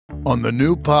On the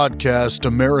new podcast,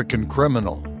 American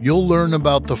Criminal, you'll learn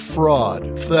about the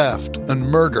fraud, theft, and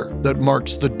murder that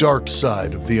marks the dark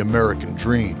side of the American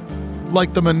dream.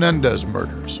 Like the Menendez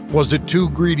murders, was it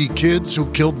two greedy kids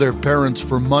who killed their parents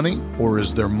for money, or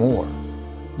is there more?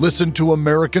 Listen to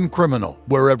American Criminal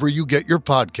wherever you get your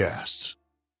podcasts.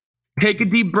 Take a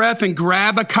deep breath and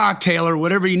grab a cocktail or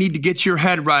whatever you need to get your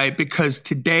head right, because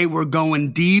today we're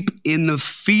going deep in the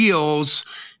feels.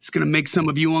 It's going to make some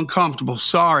of you uncomfortable.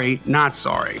 Sorry, not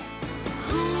sorry.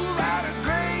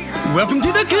 Welcome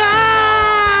to the Climb!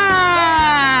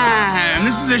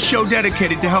 This is a show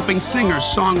dedicated to helping singers,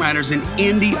 songwriters, and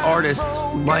indie artists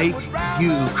like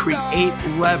you create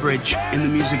leverage in the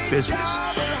music business.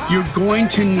 You're going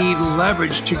to need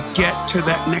leverage to get to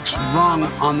that next rung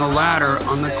on the ladder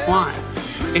on the climb.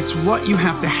 It's what you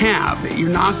have to have. You're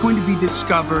not going to be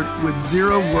discovered with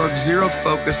zero work, zero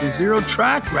focus, and zero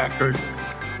track record.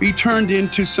 Be turned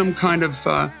into some kind of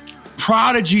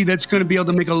prodigy that's going to be able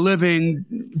to make a living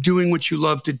doing what you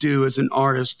love to do as an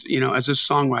artist, as a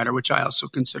songwriter, which I also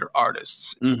consider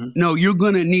artists. Mm-hmm. No, you're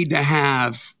going to need to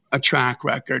have a track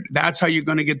record. That's how you're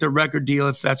going to get the record deal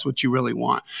if that's what you really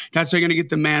want. That's how you're going to get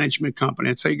the management company.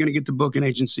 That's how you're going to get the booking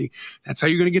agency. That's how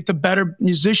you're going to get the better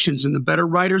musicians and the better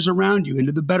writers around you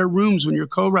into the better rooms when you're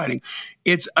co-writing.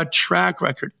 It's a track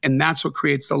record, and that's what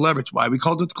creates the leverage. Why we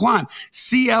called it the Climb.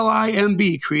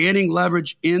 CLIMB, creating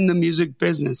leverage in the music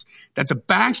business. That's a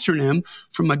Baxternym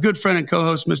from my good friend and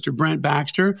co-host, Mr. Brent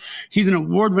Baxter. He's an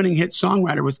award-winning hit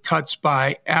songwriter with cuts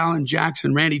by Alan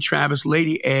Jackson, Randy Travis,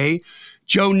 Lady A,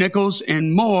 Joe Nichols,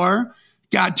 and more.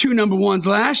 Got 2 number ones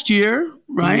last year,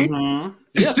 right? Mm-hmm.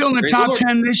 He's still in the top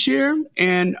 10 this year.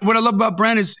 And what I love about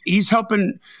Brent is he's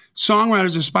helping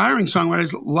songwriters, aspiring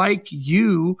songwriters like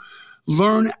you,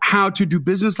 learn how to do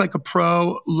business like a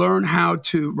pro, learn how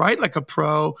to write like a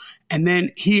pro, and then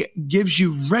he gives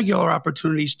you regular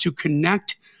opportunities to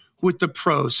connect with the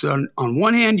pros. So on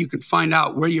one hand, you can find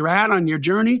out where you're at on your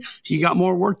journey. You got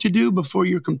more work to do before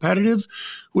you're competitive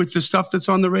with the stuff that's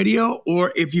on the radio.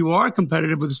 Or if you are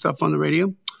competitive with the stuff on the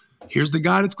radio, here's the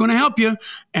guy that's going to help you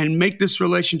and make this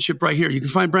relationship right here. You can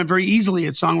find Brent very easily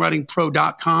at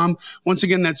songwritingpro.com. Once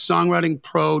again, that's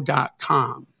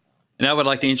songwritingpro.com. And I would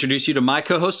like to introduce you to my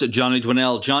co-host, Johnny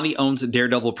Dwinell. Johnny owns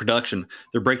Daredevil Production.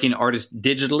 They're breaking artists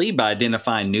digitally by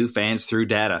identifying new fans through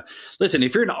data. Listen,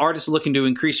 if you're an artist looking to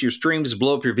increase your streams,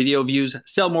 blow up your video views,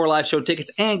 sell more live show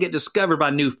tickets, and get discovered by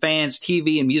new fans,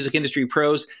 TV, and music industry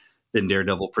pros, then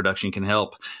Daredevil Production can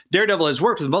help. Daredevil has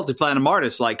worked with multi-platinum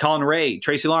artists like Colin Ray,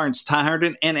 Tracy Lawrence, Ty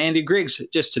Herndon, and Andy Griggs,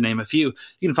 just to name a few.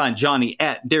 You can find Johnny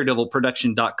at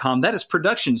daredevilproduction.com. That is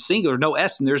production, singular, no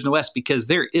S, and there's no S because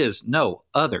there is no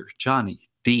other Johnny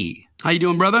D. How you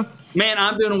doing, brother? Man,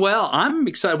 I'm doing well. I'm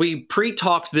excited. We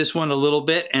pre-talked this one a little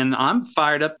bit, and I'm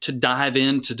fired up to dive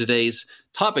into today's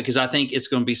topic because I think it's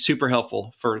going to be super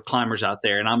helpful for climbers out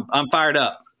there, and I'm fired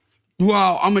up.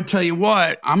 Well, I'm going to tell you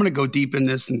what, I'm going to go deep in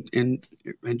this and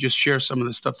just share some of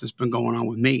the stuff that's been going on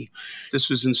with me. This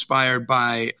was inspired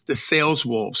by the Sales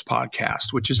Wolves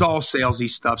podcast, which is all salesy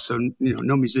stuff. So,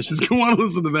 no musicians can want to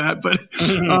listen to that. But,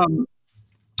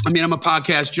 I'm a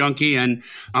podcast junkie and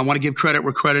I want to give credit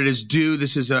where credit is due.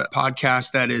 This is a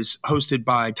podcast that is hosted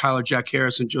by Tyler Jack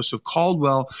Harris and Joseph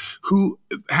Caldwell, who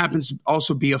happens to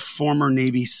also be a former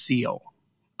Navy SEAL.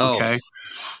 Okay.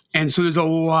 And so there's a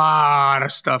lot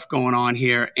of stuff going on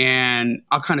here, and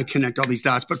I'll kind of connect all these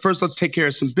dots. But first, let's take care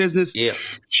of some business. Yeah.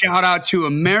 Shout out to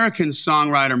American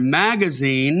Songwriter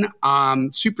Magazine.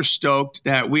 I'm super stoked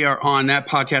that we are on that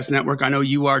podcast network. I know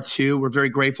you are too. We're very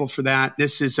grateful for that.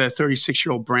 This is a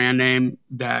 36-year-old brand name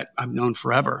that I've known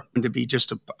forever. And to be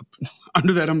just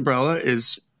under that umbrella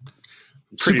is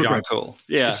pretty darn cool.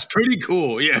 Yeah. It's pretty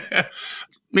cool. Yeah.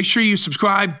 Make sure you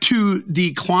subscribe to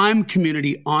the Climb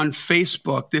community on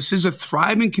Facebook. This is a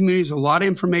thriving community. There's a lot of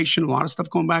information, a lot of stuff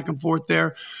going back and forth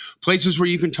there. Places where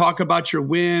you can talk about your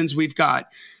wins. We've got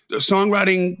the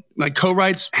songwriting, like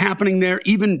co-writes happening there,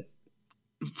 even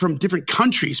from different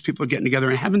countries. People are getting together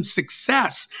and having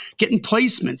success, getting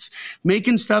placements,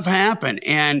 making stuff happen,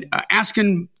 and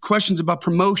asking questions about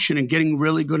promotion and getting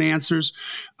really good answers.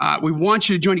 We want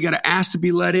you to join. You got to ask to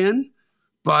be let in,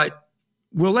 but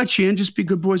we'll let you in. Just be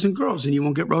good boys and girls, and you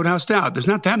won't get roadhoused out. There's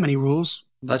not that many rules.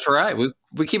 That's right. We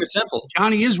keep it simple.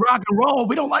 Johnny is rock and roll.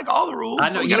 We don't like all the rules. I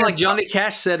know. Like Johnny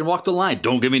Cash said, walk the line.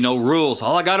 Don't give me no rules.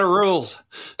 All I got are rules.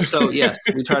 So, yes,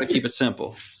 we try to keep it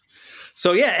simple.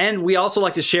 So, yeah, and we also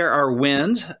like to share our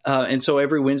wins. And so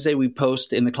every Wednesday we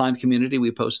post in the Climb community,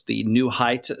 we post the New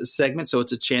Height segment. So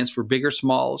it's a chance for big or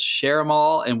small, share them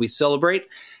all, and we celebrate.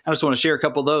 I just want to share a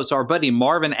couple of those. Our buddy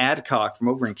Marvin Adcock from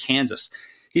over in Kansas.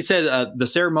 He said the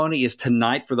ceremony is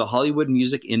tonight for the Hollywood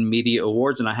Music and Media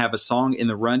Awards, and I have a song in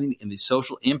the running in the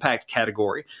social impact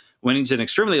category. Winning's an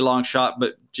extremely long shot,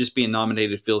 but just being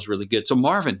nominated feels really good. So,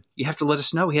 Marvin, you have to let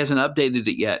us know. He hasn't updated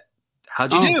it yet.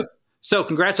 How'd you do? So,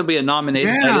 congrats on being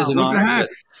nominated. Yeah, that is an honor.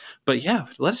 But yeah,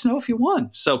 let us know if you won.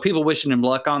 So, people wishing him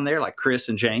luck on there, like Chris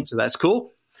and James. So, that's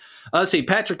cool. Let's see.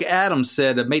 Patrick Adams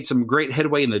said made some great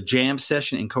headway in the jam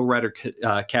session in Co-Writer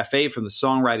Cafe from the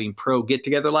Songwriting Pro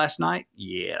get-together last night.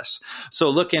 Yes. So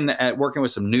looking at working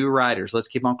with some new writers. Let's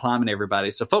keep on climbing, everybody.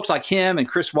 So folks like him and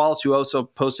Chris Wallace, who also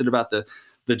posted about the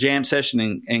jam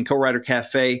session and Co-Writer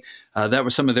Cafe, that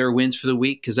was some of their wins for the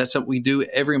week, because that's something we do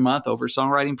every month over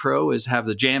Songwriting Pro, is have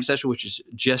the jam session, which is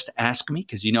Just Ask Me,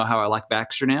 because you know how I like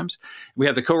backronyms. We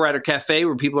have the Co-Writer Cafe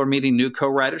where people are meeting new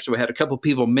co-writers. So we had a couple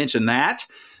people mention that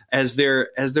as their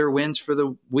wins for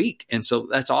the week. And so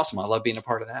that's awesome. I love being a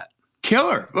part of that.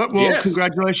 Killer. Well, yes.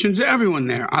 Congratulations to everyone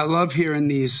there. I love hearing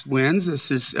these wins.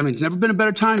 It's never been a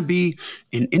better time to be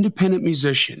an independent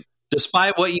musician.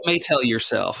 Despite what you may tell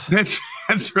yourself.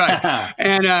 That's right.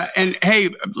 And hey,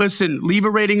 listen, leave a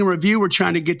rating and review. We're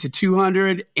trying to get to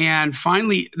 200. And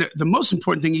finally, the most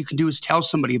important thing you can do is tell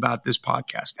somebody about this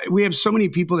podcast. We have so many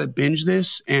people that binge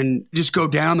this and just go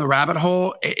down the rabbit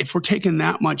hole. If we're taking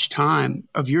that much time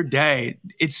of your day,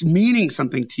 it's meaning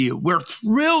something to you. We're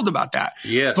thrilled about that.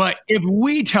 Yes. But if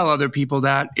we tell other people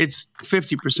that, it's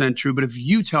 50% true. But if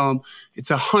you tell them, it's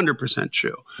 100%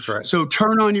 true. That's right. So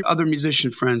turn on your other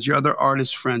musician friends, your other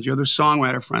artist friends, your other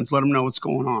songwriter friends. Let them know what's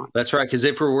going on. That's right. Because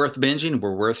if we're worth binging,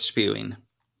 we're worth spewing.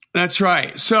 That's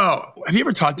right. So have you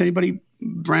ever talked to anybody,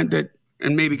 Brent, that,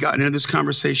 and maybe gotten into this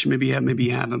conversation, maybe you have, maybe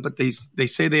you haven't, but they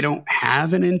say they don't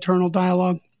have an internal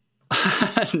dialogue?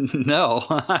 No,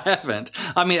 I haven't.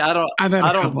 I mean, I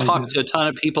don't talk to a ton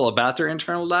of people about their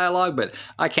internal dialogue, but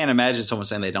I can't imagine someone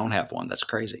saying they don't have one. That's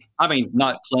crazy. I mean,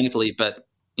 not clinically, but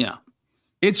you know.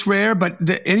 It's rare, but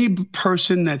any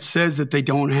person that says that they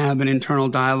don't have an internal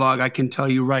dialogue, I can tell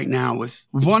you right now with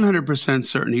 100%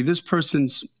 certainty, this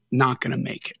person's not going to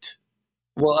make it.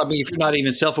 Well, I mean, if you're not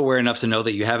even self-aware enough to know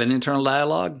that you have an internal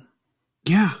dialogue.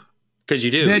 Yeah. Because you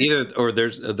do. Either or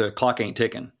the clock ain't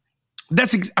ticking.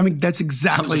 That's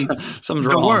exactly something's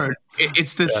the wrong. word.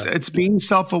 It's this. Yeah. It's being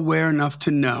self-aware enough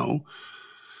to know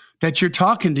that you're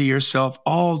talking to yourself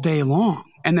all day long,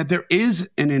 and that there is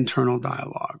an internal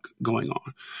dialogue going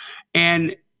on.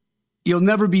 And you'll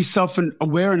never be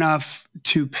self-aware enough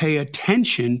to pay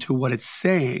attention to what it's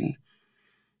saying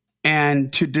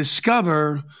and to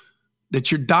discover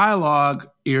that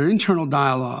your internal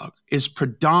dialogue is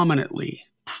predominantly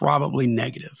probably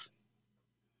negative.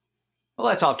 Well,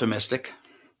 that's optimistic.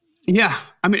 Yeah.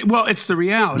 I mean, well, it's the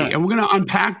reality. And we're going to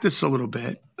unpack this a little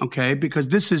bit, okay? Because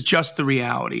this is just the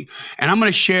reality. And I'm going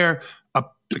to share a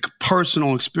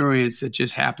personal experience that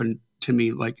just happened to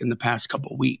me like in the past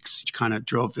couple of weeks, which kind of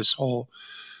drove this whole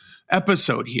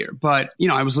episode here. But,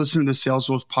 I was listening to the Sales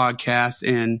Wolf podcast,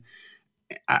 and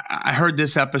I heard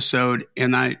this episode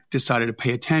and I decided to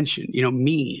pay attention.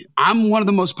 Me, I'm one of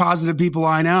the most positive people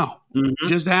I know. Mm-hmm.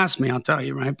 Just ask me, I'll tell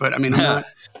you, right? But I mean, I'm not.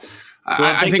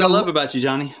 I think I love about you,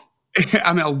 Johnny.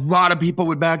 I mean, a lot of people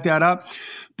would back that up,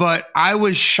 but I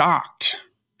was shocked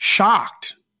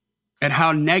at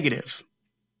how negative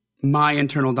my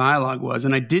internal dialogue was.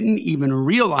 And I didn't even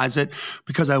realize it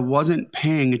because I wasn't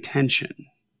paying attention.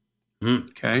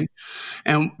 Okay.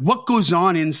 And what goes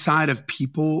on inside of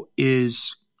people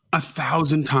is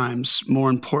 1,000 times more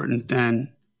important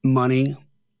than money,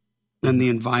 than the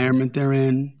environment they're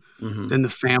in, than the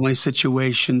family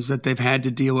situations that they've had to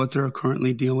deal with or are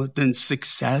currently dealing with, than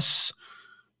success,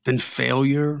 than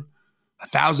failure.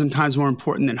 1,000 times more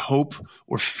important than hope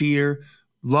or fear,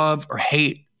 love or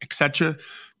hate, etc.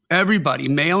 Everybody,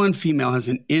 male and female, has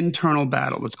an internal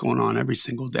battle that's going on every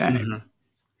single day. Mm-hmm.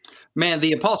 Man,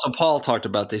 the Apostle Paul talked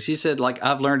about this. He said,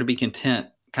 I've learned to be content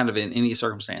kind of in any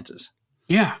circumstances.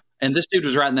 Yeah. And this dude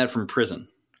was writing that from prison,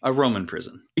 a Roman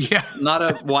prison. Yeah. Not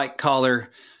a white-collar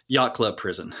yacht club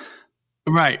prison.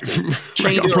 Right.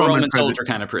 Chained to a Roman soldier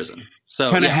kind of prison. So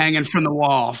kind of hanging from the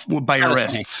wall by your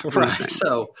wrists. Right.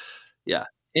 So, yeah,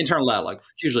 internal dialogue,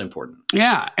 hugely important.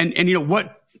 Yeah. And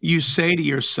what you say to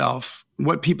yourself,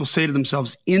 what people say to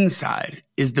themselves inside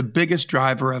is the biggest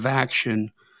driver of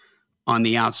action on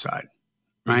the outside,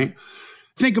 right?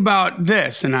 Think about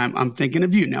this, and I'm thinking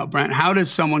of you now, Brent. How does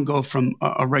someone go from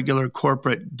a regular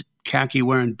corporate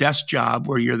khaki-wearing desk job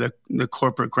where you're the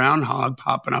corporate groundhog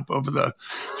popping up over the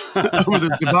over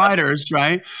the dividers,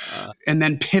 right? And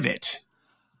then pivot,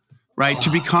 right, to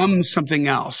become something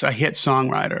else, a hit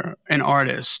songwriter, an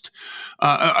artist,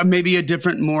 maybe a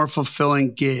different, more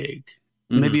fulfilling gig,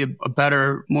 maybe a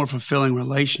better, more fulfilling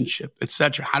relationship,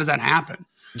 etc. How does that happen?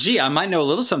 Gee, I might know a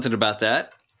little something about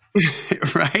that.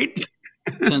 Right?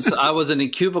 Since I was in a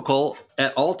cubicle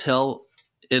at Alltel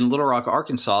in Little Rock,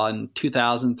 Arkansas in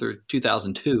 2000 through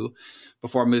 2002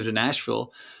 before I moved to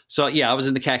Nashville. So yeah, I was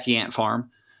in the khaki ant farm.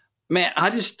 Man, I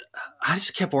just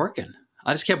kept working.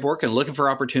 I just kept working, looking for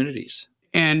opportunities.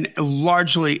 And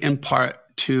largely in part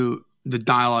to the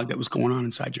dialogue that was going on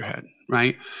inside your head,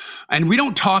 right? And we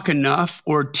don't talk enough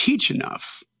or teach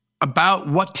enough about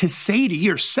what to say to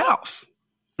yourself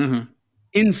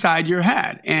inside your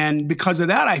head. And because of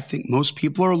that, I think most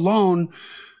people are alone.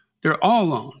 They're all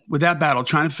alone with that battle,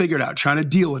 trying to figure it out, trying to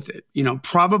deal with it,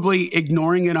 probably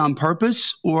ignoring it on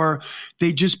purpose, or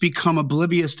they just become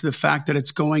oblivious to the fact that it's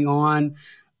going on.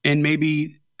 And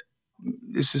maybe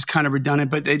this is kind of redundant,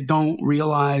 but they don't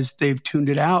realize they've tuned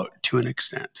it out to an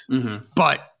extent.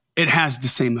 But it has the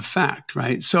same effect,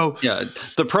 right? So yeah,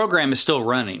 the program is still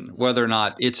running, whether or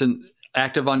not it's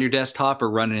active on your desktop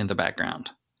or running in the background.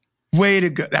 Way to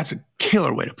go. That's a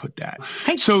killer way to put that.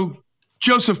 So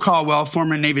Joseph Caldwell,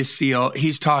 former Navy SEAL,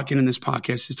 he's talking in this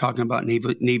podcast, he's talking about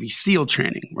Navy SEAL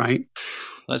training, right?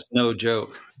 That's no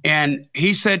joke. And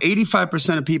he said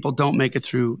 85% of people don't make it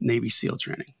through Navy SEAL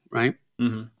training, right?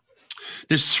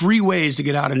 There's 3 ways to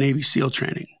get out of Navy SEAL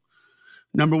training.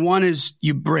 Number 1 is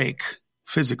you break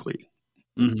physically.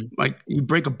 Like you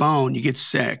break a bone, you get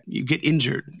sick, you get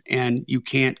injured, and you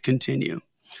can't continue.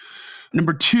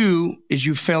 Number 2 is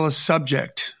you fail a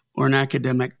subject or an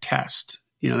academic test.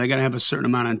 They got to have a certain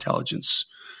amount of intelligence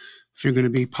if you're going to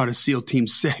be part of SEAL Team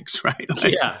 6, right?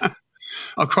 Yeah.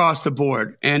 Across the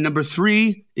board. And number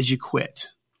 3 is you quit.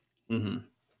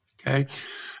 Okay.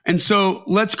 And so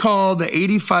let's call the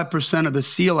 85% of the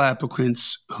SEAL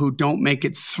applicants who don't make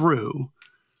it through,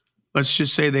 let's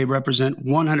just say they represent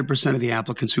 100% of the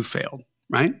applicants who failed,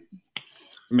 right?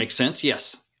 Makes sense.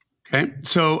 Yes. Okay.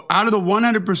 So out of the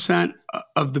 100%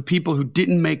 of the people who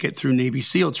didn't make it through Navy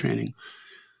SEAL training,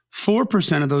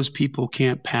 4% of those people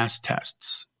can't pass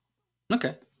tests.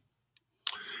 Okay.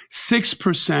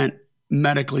 6%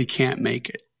 medically can't make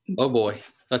it. Oh boy.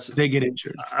 They get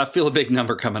injured. I feel a big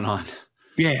number coming on.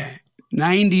 Yeah.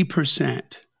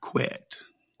 90% quit.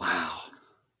 Wow.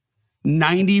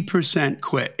 90%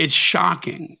 quit. It's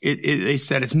shocking. They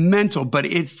said it's mental, but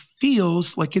it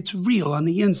feels like it's real on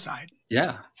the inside.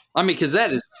 Yeah. I mean, because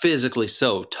that is physically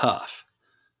so tough.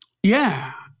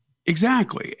 Yeah,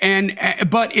 exactly.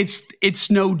 But it's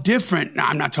no different. Now,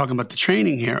 I'm not talking about the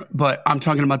training here, but I'm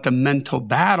talking about the mental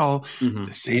battle.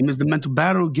 The same as the mental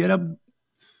battle. Get up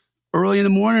early in the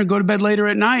morning and go to bed later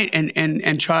at night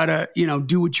and try to,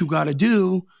 do what you got to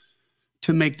do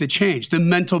to make the change. The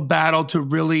mental battle to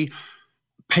really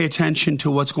pay attention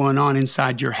to what's going on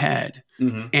inside your head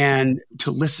and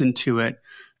to listen to it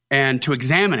and to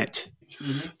examine it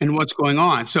and what's going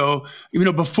on. So,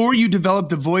 before you develop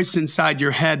the voice inside your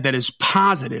head that is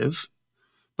positive,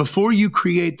 before you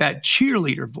create that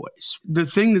cheerleader voice, the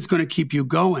thing that's going to keep you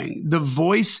going, the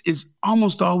voice is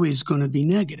almost always going to be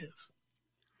negative.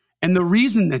 And the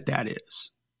reason that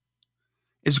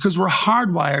is because we're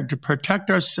hardwired to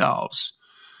protect ourselves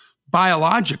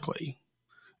biologically,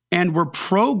 and we're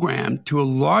programmed to a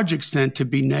large extent to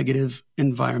be negative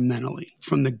environmentally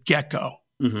from the get-go.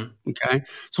 Okay.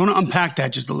 So I want to unpack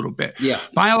that just a little bit. Yeah.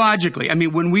 Biologically,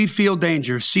 when we feel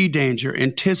danger, see danger,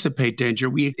 anticipate danger,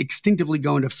 we instinctively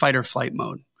go into fight or flight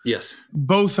mode. Yes.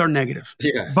 Both are negative,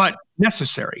 but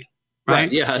necessary.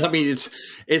 Right? Yeah.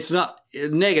 It's not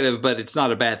negative, but it's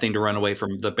not a bad thing to run away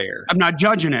from the bear. I'm not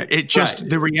judging it. It's just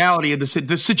the reality of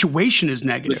the situation is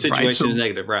negative. The situation is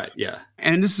negative, right? Yeah.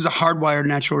 And this is a hardwired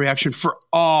natural reaction for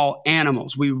all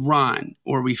animals. We run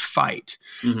or we fight.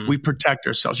 We protect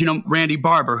ourselves. Randy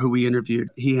Barber, who we interviewed,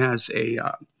 he has a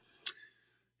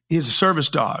service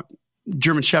dog,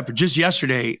 German Shepherd. Just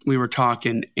yesterday we were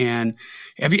talking, and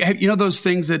have you those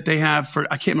things that they have for,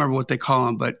 I can't remember what they call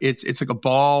them, but it's like a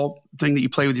ball thing that you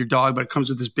play with your dog, but it comes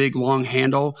with this big long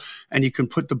handle, and you can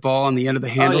put the ball on the end of the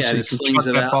handle so you can chuck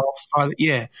that ball farther.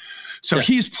 Yeah. So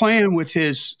he's playing with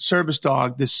his service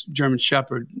dog, this German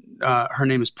Shepherd. Her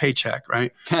name is Paycheck,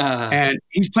 right? And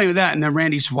he's playing with that, and then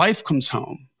Randy's wife comes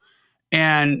home,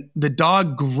 and the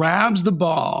dog grabs the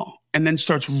ball and then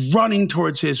starts running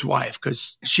towards his wife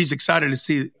because she's excited to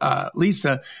see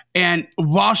Lisa. And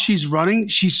while she's running,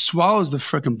 she swallows the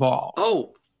freaking ball.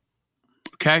 Oh.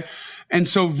 Okay. And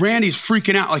so Randy's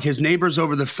freaking out, like his neighbor's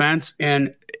over the fence,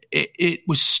 and it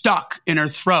was stuck in her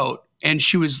throat, and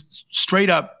she was straight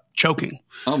up choking.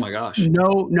 Oh my gosh.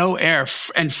 No air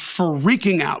and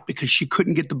freaking out because she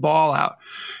couldn't get the ball out.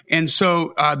 And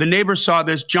so the neighbor saw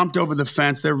this, jumped over the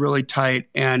fence. They're really tight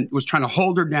and was trying to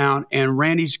hold her down. And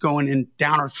Randy's going in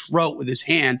down her throat with his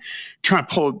hand, trying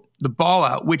to pull the ball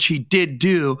out, which he did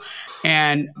do,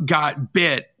 and got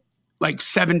bit like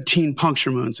 17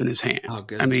 puncture wounds in his hand. Oh,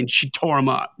 good. I mean, she tore him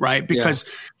up, right? Because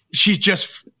she's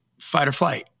just fight or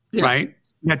flight, right?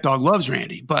 That dog loves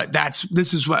Randy, but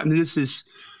this is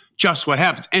just what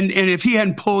happens. And if he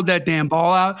hadn't pulled that damn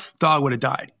ball out, dog would have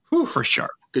died for sure.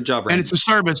 Good job, Randy. And it's a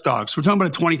service dog. So we're talking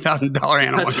about a $20,000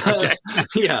 animal.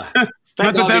 Yeah.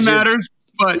 Not that matters,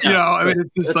 but I mean,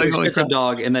 it's just like, it's a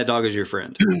dog, and that dog is your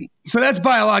friend. So that's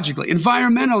biologically.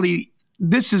 Environmentally,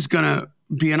 this is going to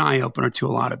be an eye opener to a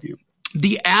lot of you.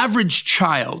 The average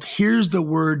child hears the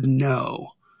word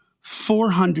no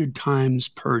 400 times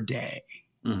per day.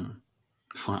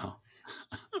 Wow.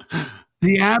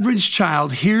 The average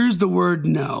child hears the word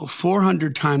no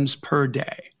 400 times per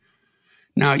day.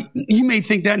 Now, you may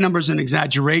think that number is an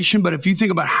exaggeration, but if you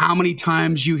think about how many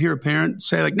times you hear a parent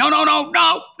say like, no,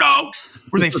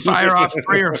 where they fire off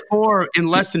 3 or 4 in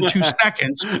less than 2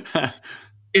 seconds,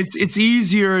 it's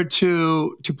easier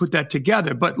to put that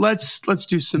together. But let's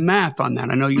do some math on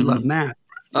that. I know you love math.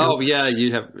 Oh, yeah,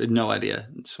 you have no idea.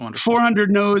 It's wonderful.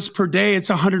 400 no's per day, it's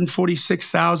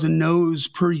 146,000 no's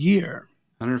per year.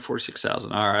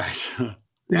 146,000. All right.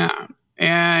 Yeah.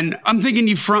 And I'm thinking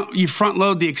you front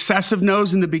load the excessive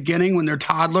no's in the beginning when they're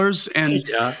toddlers, and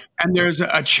there's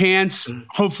a chance,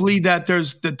 hopefully, that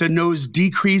the no's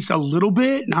decrease a little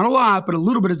bit, not a lot, but a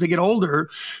little bit as they get older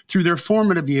through their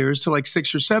formative years to like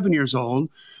 6 or 7 years old,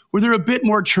 where they're a bit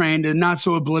more trained and not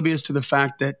so oblivious to the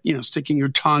fact that, sticking your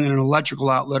tongue in an electrical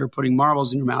outlet or putting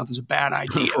marbles in your mouth is a bad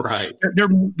idea. Right.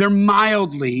 They're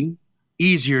mildly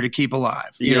easier to keep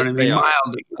alive. You know what I mean?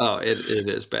 Mildly. Oh, it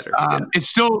is better. It's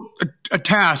still a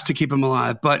task to keep them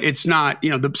alive, but it's not,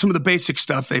 some of the basic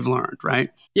stuff they've learned,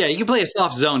 right? Yeah, you can play a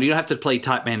soft zone. You don't have to play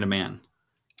tight man-to-man.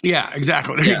 Yeah,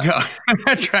 exactly. There you go.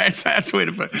 That's right. That's the way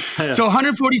to put it. Yeah. So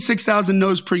 146,000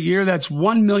 no's per year, that's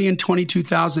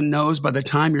 1,022,000 no's by the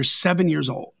time you're 7 years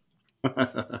old.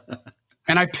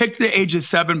 And I picked the age of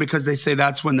 7 because they say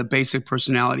that's when the basic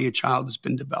personality of a child has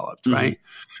been developed, right?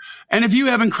 And if you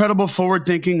have incredible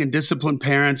forward-thinking and disciplined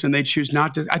parents and they choose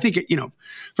not to, I think,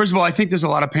 first of all, I think there's a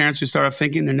lot of parents who start off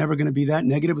thinking they're never going to be that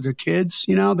negative with their kids.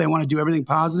 They want to do everything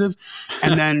positive,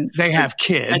 and then they have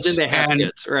kids. And then they have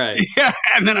kids, right. Yeah,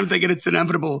 and then I'm thinking it's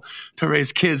inevitable to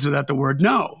raise kids without the word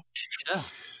no. Yeah.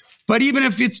 But even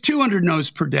if it's 200 no's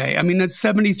per day, I mean, that's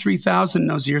 73,000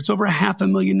 no's a year. It's over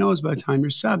 500,000 no's by the time you're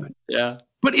 7. Yeah.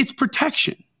 But it's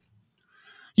protection.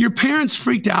 Your parents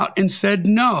freaked out and said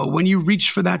no when you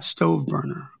reached for that stove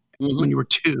burner when you were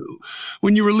 2,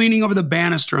 when you were leaning over the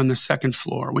banister on the 2nd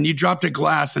floor, when you dropped a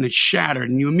glass and it shattered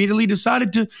and you immediately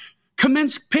decided to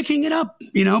commence picking it up,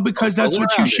 because that's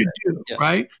what you should do,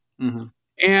 right?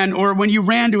 And or when you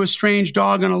ran to a strange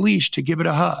dog on a leash to give it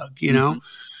a hug,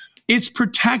 it's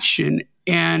protection,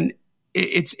 and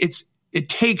it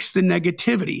takes the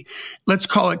negativity. Let's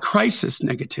call it crisis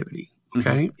negativity.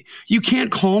 Okay. You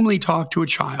can't calmly talk to a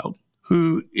child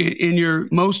who, in your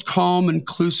most calm,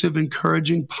 inclusive,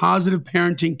 encouraging, positive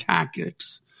parenting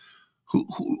tactics,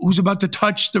 who's about to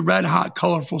touch the red hot,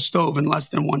 colorful stove in less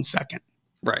than 1 second.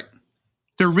 Right.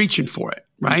 They're reaching for it.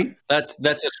 Right. That's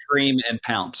a scream and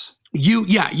pounce.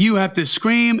 You have to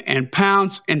scream and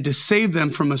pounce, and to save them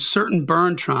from a certain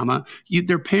burn trauma,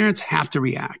 their parents have to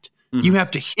react. You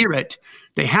have to hear it.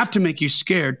 They have to make you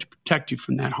scared to protect you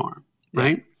from that harm.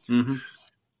 Right.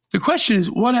 The question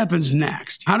is, what happens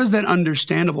next? How does that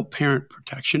understandable parent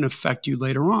protection affect you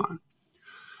later on?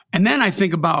 And then I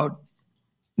think about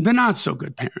the not so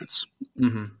good parents,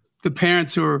 the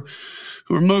parents who are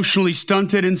emotionally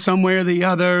stunted in some way or the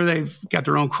other. They've got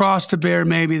their own cross to bear,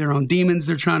 maybe their own demons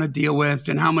they're trying to deal with,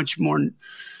 and how much more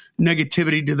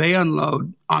negativity do they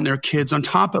unload on their kids on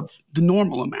top of the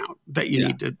normal amount that you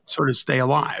need to sort of stay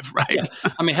alive, right?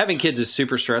 Yeah. I mean, having kids is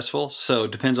super stressful. So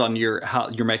it depends on your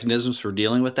mechanisms for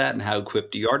dealing with that and how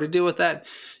equipped you are to deal with that.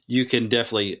 You can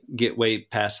definitely get way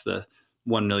past the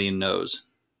 1 million no's.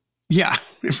 Yeah,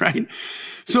 right.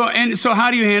 So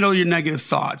how do you handle your negative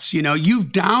thoughts?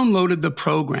 You've downloaded the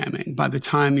programming by the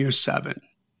time you're 7,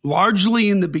 largely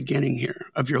in the beginning here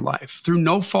of your life through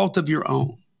no fault of your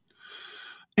own.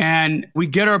 And we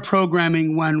get our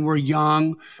programming when we're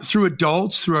young, through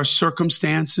adults, through our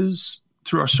circumstances,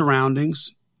 through our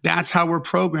surroundings. That's how we're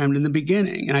programmed in the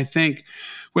beginning. And I think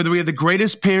whether we have the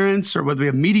greatest parents or whether we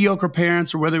have mediocre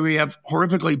parents or whether we have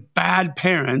horrifically bad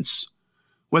parents,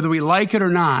 whether we like it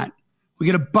or not, we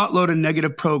get a buttload of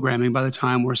negative programming by the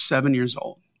time we're 7 years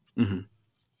old.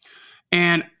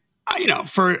 And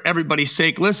for everybody's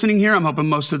sake listening here, I'm hoping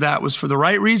most of that was for the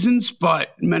right reasons,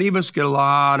 but many of us get a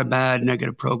lot of bad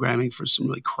negative programming for some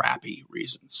really crappy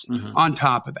reasons on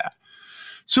top of that.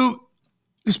 So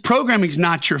this programming is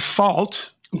not your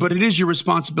fault. but it is your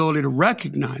responsibility to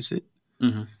recognize it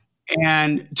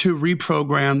and to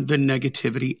reprogram the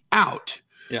negativity out.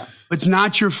 Yeah. It's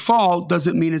not your fault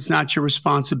doesn't mean it's not your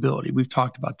responsibility. We've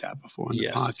talked about that before on the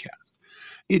podcast.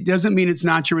 It doesn't mean it's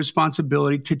not your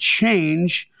responsibility to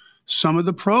change some of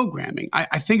the programming.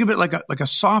 I think of it like a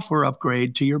software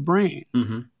upgrade to your brain.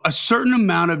 A certain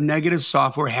amount of negative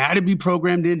software had to be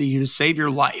programmed into you to save your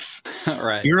life,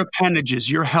 right? Your appendages,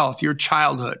 your health, your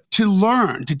childhood,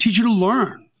 to teach you to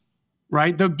learn,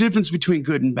 right? The difference between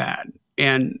good and bad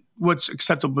and what's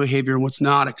acceptable behavior and what's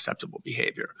not acceptable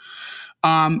behavior.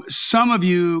 Some of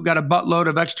you got a buttload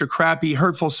of extra crappy,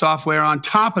 hurtful software on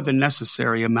top of the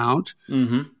necessary amount,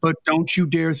 but don't you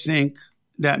dare think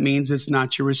that means it's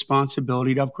not your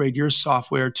responsibility to upgrade your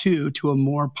software to a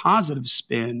more positive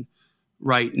spin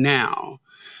right now.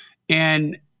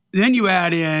 And then you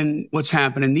add in what's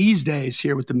happening these days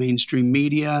here with the mainstream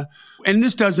media. And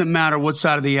this doesn't matter what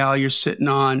side of the aisle you're sitting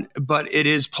on, but it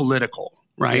is political.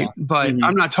 Right. Yeah. But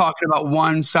I'm not talking about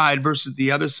one side versus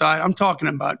the other side. I'm talking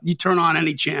about you turn on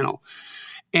any channel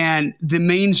and the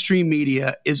mainstream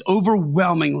media is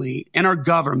overwhelmingly, and our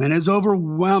government is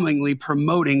overwhelmingly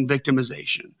promoting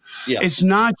victimization. Yeah. It's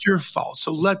not your fault.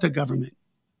 So let the government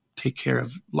take care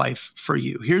of life for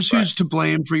you. Here's who's to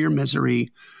blame for your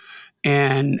misery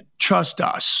and trust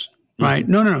us. Right.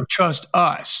 No. Trust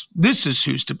us. This is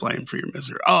who's to blame for your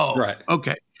misery. Oh, right.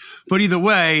 Okay. But either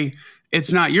way,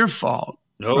 it's not your fault.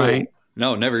 No, right?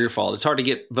 No, never your fault. It's hard to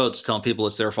get votes telling people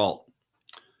it's their fault.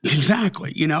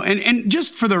 Exactly. And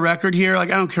just for the record here, like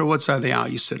I don't care what side of the aisle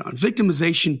you sit on,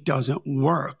 victimization doesn't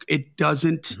work. It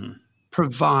doesn't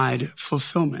provide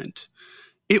fulfillment.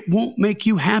 It won't make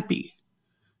you happy.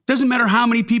 Doesn't matter how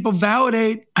many people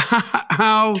validate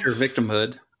how your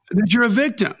victimhood that you're a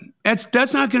victim.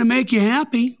 That's not going to make you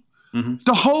happy.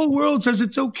 The whole world says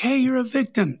it's okay. You're a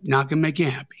victim. Not going to make you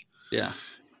happy. Yeah.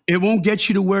 It won't get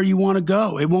you to where you want to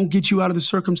go. It won't get you out of the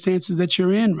circumstances that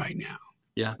you're in right now.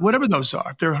 Yeah. Whatever those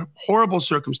are. If they're horrible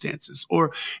circumstances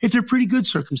or if they're pretty good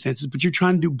circumstances, but you're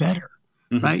trying to do better,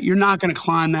 right? You're not going to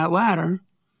climb that ladder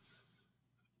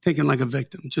thinking like a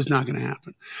victim. It's just not going to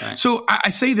happen. Right. So I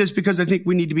say this because I think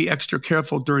we need to be extra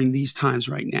careful during these times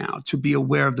right now to be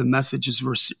aware of the messages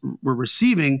we're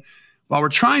receiving while we're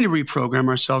trying to reprogram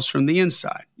ourselves from the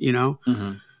inside,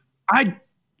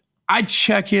 I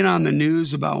check in on the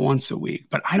news about once a week,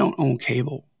 but I don't own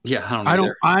cable. Yeah,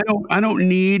 I don't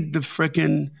need the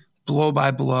frickin' blow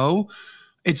by blow.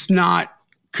 It's not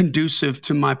conducive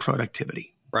to my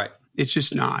productivity. Right. It's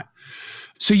just not.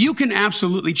 So you can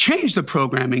absolutely change the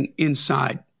programming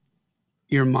inside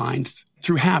your mind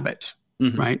through habit,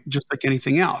 right? Just like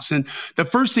anything else. And the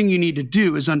first thing you need to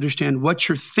do is understand what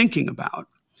you're thinking about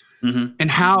and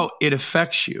how it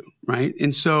affects you, right?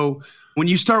 And so when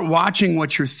you start watching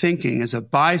what you're thinking as a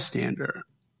bystander,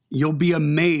 you'll be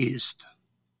amazed,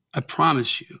 I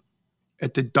promise you,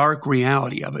 at the dark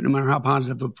reality of it, no matter how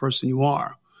positive of a person you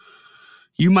are.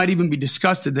 You might even be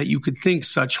disgusted that you could think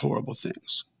such horrible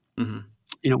things,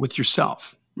 with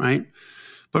yourself, right?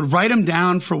 But write them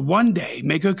down for one day.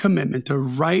 Make a commitment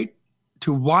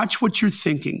to watch what you're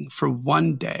thinking for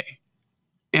one day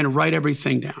and write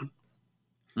everything down.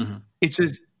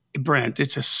 Brent,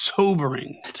 it's a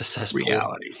sobering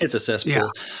reality. It's a cesspool. Yeah.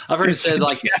 I've heard it said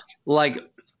like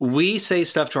we say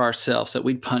stuff to ourselves that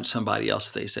we'd punch somebody else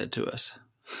if they said to us,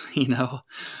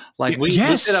 like we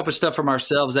set up with stuff from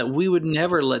ourselves that we would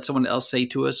never let someone else say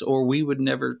to us, or we would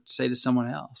never say to someone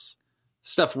else.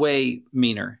 Stuff way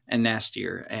meaner and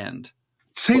nastier. And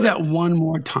say that one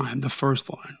more time, the first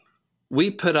one.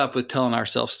 We put up with telling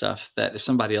ourselves stuff that if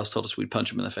somebody else told us, we'd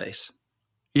punch them in the face.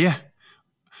 Yeah.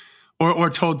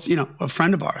 Or told, a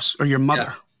friend of ours or your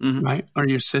mother, right? Or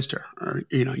your sister or,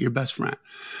 your best friend.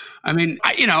 I mean,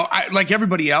 I like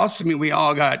everybody else. I mean, we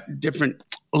all got different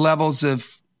levels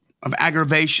of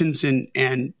aggravations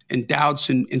and doubts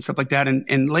and stuff like that.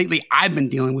 And lately I've been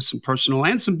dealing with some personal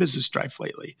and some business strife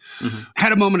lately.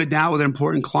 Had a moment of doubt with an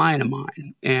important client of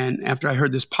mine. And after I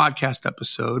heard this podcast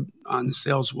episode on the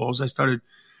sales wolves, I started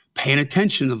paying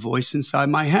attention to the voice inside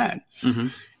my head.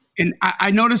 And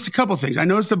I noticed a couple of things. I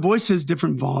noticed the voice has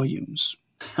different volumes.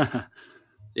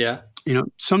 Yeah.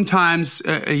 Sometimes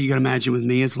you can imagine with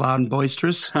me, it's loud and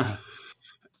boisterous.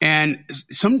 And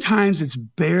sometimes it's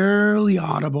barely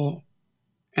audible.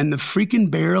 And the freaking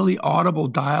barely audible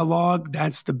dialogue,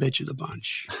 that's the bitch of the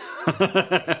bunch.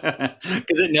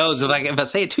 Because it knows if I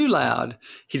say it too loud,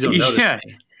 he's going to notice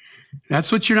me.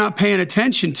 That's what you're not paying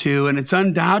attention to. And it's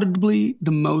undoubtedly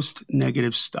the most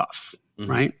negative stuff,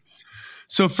 right?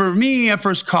 So for me, I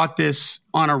first caught this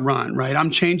on a run, right?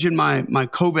 I'm changing my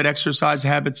COVID exercise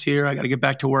habits here. I got to get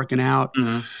back to working out.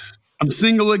 I'm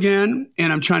single again,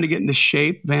 and I'm trying to get into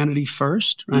shape. Vanity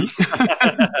first, right?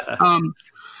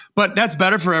 But that's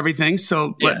better for everything.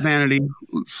 So let vanity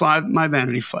fly my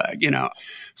vanity flag,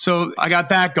 So I got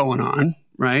that going on,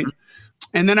 right?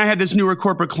 And then I had this newer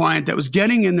corporate client that was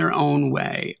getting in their own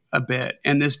way a bit.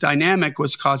 And this dynamic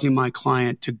was causing my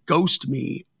client to ghost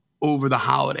me over the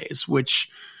holidays, which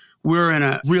we're in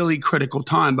a really critical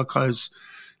time because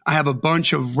I have a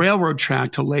bunch of railroad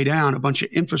track to lay down, a bunch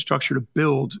of infrastructure to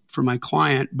build for my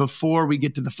client before we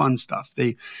get to the fun stuff,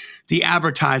 the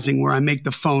advertising where I make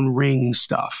the phone ring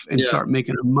stuff and start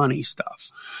making the money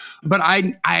stuff. But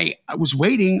I was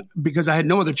waiting because I had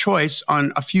no other choice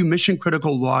on a few mission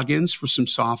critical logins for some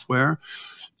software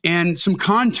and some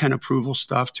content approval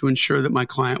stuff to ensure that my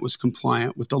client was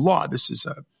compliant with the law. This is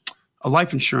a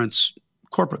life insurance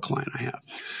corporate client I have.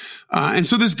 And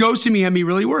so this ghosting me had me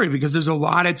really worried because there's a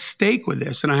lot at stake with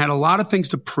this. And I had a lot of things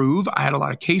to prove. I had a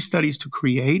lot of case studies to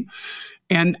create.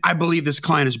 And I believe this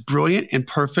client is brilliant and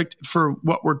perfect for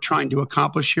what we're trying to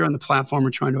accomplish here on the platform we're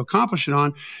trying to accomplish it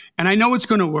on. And I know it's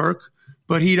going to work,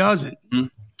 but he doesn't.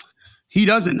 He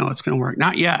doesn't know it's going to work.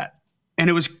 Not yet. And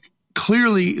it was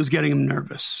getting him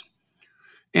nervous.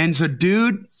 And so,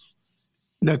 dude,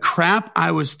 the crap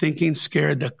I was thinking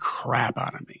scared the crap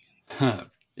out of me.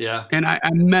 Yeah. And I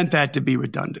meant that to be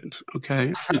redundant.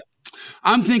 Okay.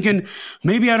 I'm thinking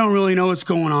maybe I don't really know what's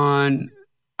going on.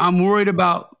 I'm worried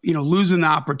about, losing the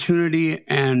opportunity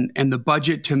and the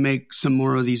budget to make some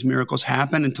more of these miracles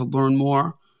happen and to learn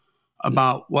more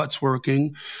about what's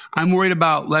working. I'm worried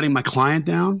about letting my client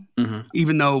down,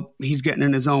 even though he's getting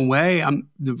in his own way.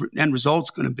 The end result's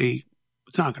going to be,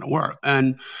 it's not going to work.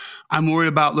 And I'm worried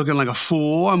about looking like a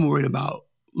fool. I'm worried about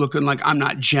looking like I'm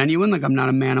not genuine, like I'm not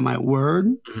a man of my word.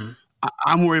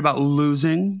 I'm worried about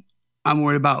losing. I'm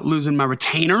worried about losing my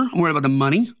retainer. I'm worried about the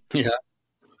money. Yeah.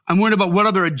 I'm worried about what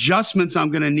other adjustments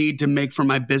I'm going to need to make for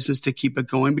my business to keep it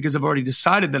going because I've already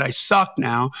decided that I suck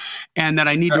now and that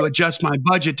I need to adjust my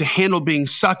budget to handle being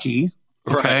sucky.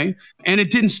 Okay. Right. And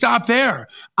it didn't stop there.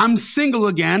 I'm single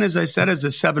again, as I said, as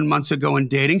of 7 months ago in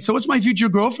dating. So what's my future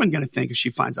girlfriend going to think if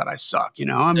she finds out I suck?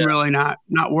 I'm really not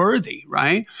worthy.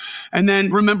 Right. And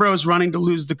then remember, I was running to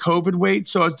lose the COVID weight.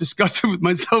 So I was disgusted with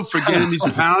myself for gaining these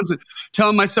pounds and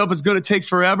telling myself it's going to take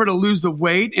forever to lose the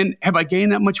weight. And have I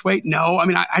gained that much weight? No. I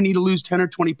mean, I need to lose 10 or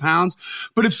 20 pounds,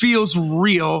 but it feels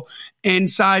real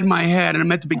inside my head. And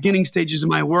I'm at the beginning stages of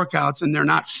my workouts and they're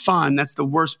not fun. That's the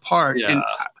worst part. Yeah. And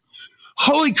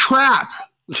holy crap.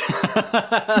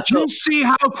 Did you see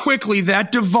how quickly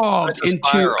that devolved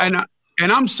into,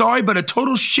 and I'm sorry, but a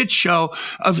total shit show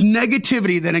of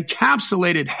negativity that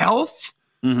encapsulated health,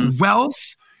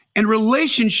 wealth, and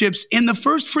relationships in the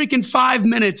first freaking 5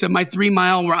 minutes of my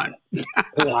 3-mile run.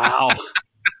 Wow.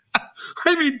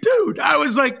 I mean, dude, I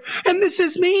was like, and this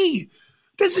is me.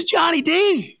 This is Johnny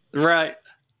D. Right.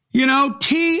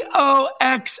 TOXIC,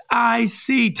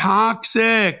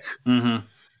 toxic.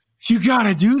 You got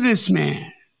to do this,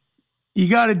 man. You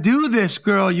got to do this,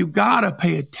 girl. You got to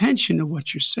pay attention to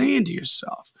what you're saying to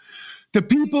yourself. The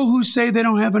people who say they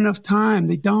don't have enough time,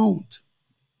 they don't.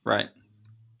 Right.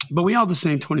 But we all have the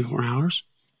same 24 hours.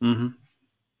 You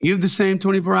have the same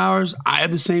 24 hours. I have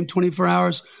the same 24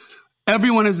 hours.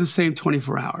 Everyone has the same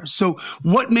 24 hours. So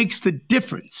what makes the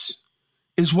difference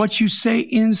is what you say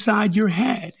inside your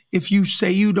head. If you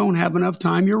say you don't have enough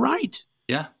time, you're right.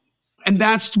 Yeah. And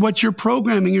that's what you're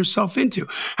programming yourself into.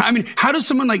 I mean, how does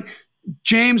someone like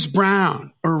James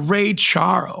Brown or Ray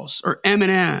Charles or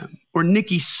Eminem or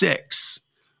Nikki Sixx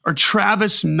or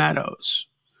Travis Meadows,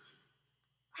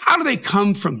 how do they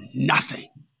come from nothing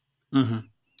to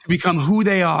become who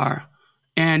they are?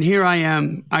 And here I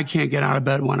am, I can't get out of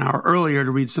bed 1 hour earlier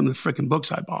to read some of the freaking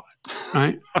books I bought,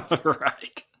 right?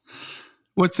 Right.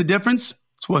 What's the difference?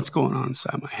 It's what's going on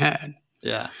inside my head.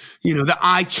 Yeah. The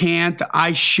I can't, the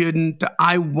I shouldn't, the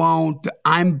I won't, the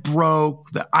I'm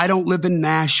broke, the I don't live in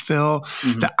Nashville,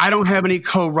 the I don't have any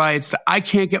co-writes, the I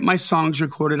can't get my songs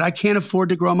recorded, I can't afford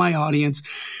to grow my audience.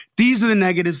 These are the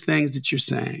negative things that you're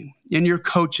saying, and you're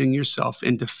coaching yourself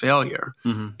into failure.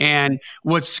 And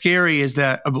what's scary is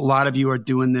that a lot of you are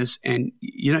doing this and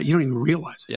you don't even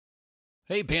realize it.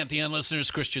 Hey, Pantheon listeners,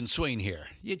 Christian Swain here.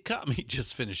 You caught me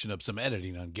just finishing up some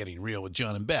editing on Getting Real with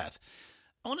John and Beth.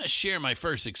 I want to share my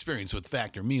first experience with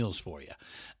Factor Meals for you.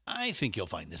 I think you'll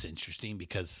find this interesting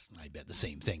because I bet the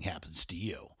same thing happens to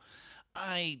you.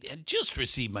 I had just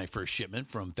received my first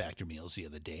shipment from Factor Meals the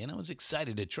other day, and I was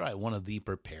excited to try one of the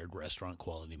prepared restaurant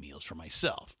quality meals for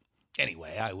myself.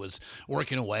 Anyway, I was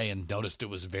working away and noticed it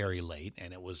was very late,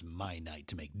 and it was my night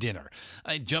to make dinner.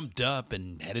 I jumped up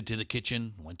and headed to the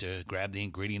kitchen, went to grab the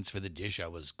ingredients for the dish I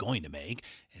was going to make,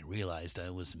 and realized I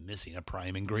was missing a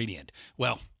prime ingredient.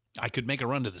 Well, I could make a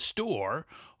run to the store,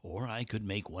 or I could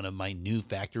make one of my new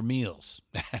Factor meals.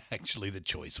 Actually, the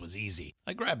choice was easy.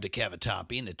 I grabbed a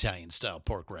cavatappi, an Italian-style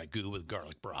pork ragu with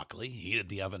garlic broccoli, heated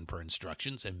the oven per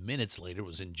instructions, and minutes later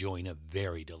was enjoying a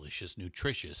very delicious,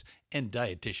 nutritious, and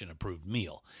dietitian-approved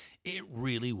meal. It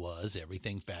really was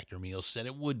everything Factor meals said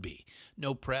it would be.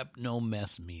 No prep, no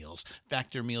mess meals.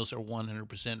 Factor meals are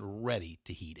 100% ready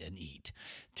to heat and eat.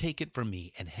 Take it from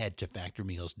me and head to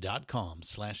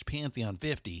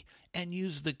factormeals.com/Pantheon50 and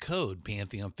use the code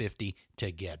Pantheon50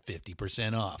 to get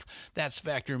 50% off. That's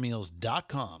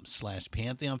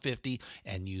factormeals.com/Pantheon50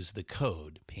 and use the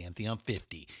code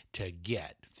Pantheon50 to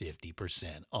get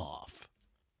 50% off.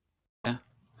 Yeah.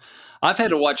 I've had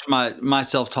to watch my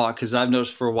self-talk because I've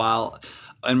noticed for a while,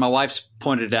 and my wife's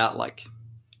pointed out, like,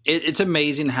 it's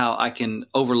amazing how I can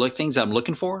overlook things I'm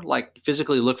looking for, like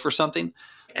physically look for something.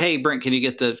 Hey, Brent, can you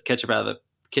get the ketchup out of the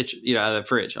kitchen, out of the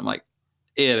fridge? I'm like,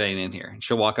 it ain't in here. And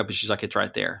she'll walk up and she's like, it's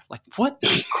right there. Like, what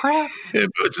the crap?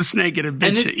 It's a snake in a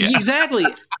bitch. Exactly.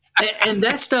 And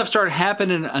that stuff started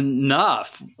happening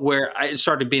enough where it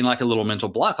started being like a little mental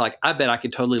block. Like, I bet I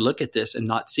could totally look at this and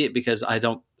not see it because I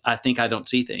think I don't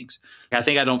see things. I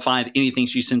think I don't find anything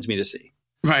she sends me to see.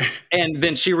 Right. And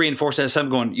then she reinforces I'm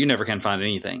going, you never can find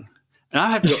anything. And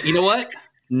I have to go, you know what?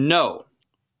 No.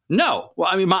 Well,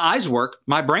 I mean, my eyes work.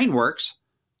 My brain works.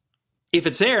 If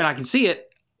it's there and I can see it,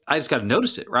 I just got to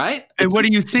notice it, right? And what are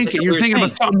you thinking? You're thinking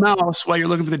about something else while you're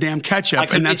looking for the damn ketchup. I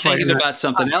could be thinking about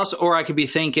something else, or I could be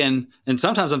thinking, and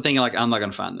sometimes I'm thinking like, I'm not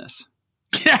going to find this.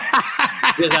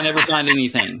 Because I never find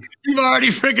anything. You've already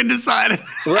freaking decided.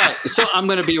 Right. So I'm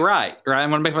going to be right? I'm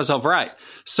going to make myself right.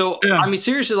 So, yeah. I mean,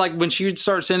 seriously, like when she would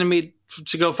start sending me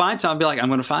to go find something, I'd be like, I'm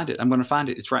going to find it.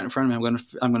 It's right in front of me.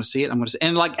 I'm going to see it.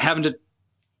 And like having to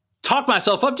talk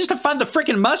myself up just to find the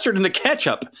freaking mustard and the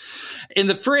ketchup in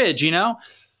the fridge,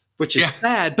 which is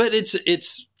sad, but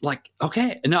it's like,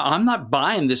 okay, no, I'm not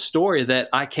buying this story that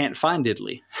I can't find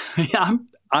Italy.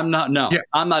 I'm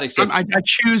not accepting. I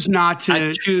choose not to.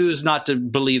 I choose not to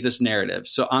believe this narrative.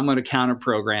 So I'm going to counter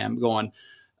program going,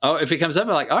 oh, if it comes up,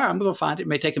 I'm like, all right, I'm going to go find it. It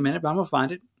may take a minute, but I'm going to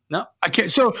find it. No. I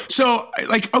can't. So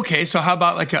like, okay, so how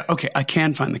about like, I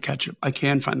can find the ketchup. I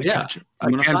can find the ketchup. I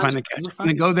can find the ketchup. And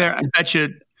then go there. I bet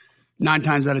you 9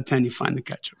 times out of 10, you find the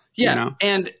ketchup. Yeah.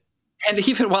 And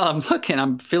even while I'm looking,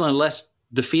 I'm feeling less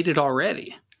defeated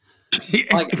already.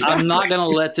 Like, exactly. I'm not going to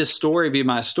let this story be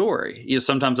my story.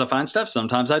 Sometimes I find stuff,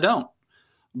 sometimes I don't.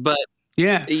 But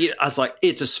I was like,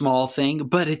 it's a small thing,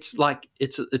 but it's like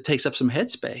it takes up some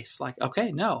headspace. Like,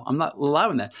 okay, no, I'm not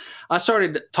allowing that. I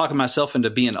started talking myself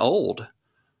into being old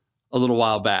a little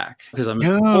while back because I'm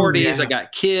in my 40s. I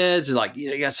got kids, and like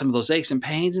I got some of those aches and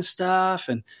pains and stuff,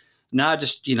 and now I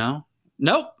just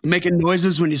nope. Making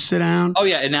noises when you sit down. Oh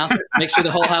yeah, and now make sure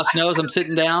the whole house knows I'm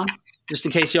sitting down. Just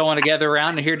in case y'all want to gather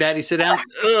around and hear Daddy sit down.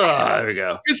 There we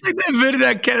go. It's like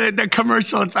that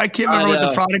commercial. I can't remember what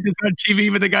the product is on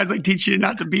TV, but the guy's like teaching you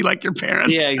not to be like your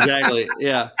parents. Yeah, exactly.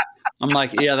 Yeah. I'm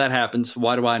like, yeah, that happens.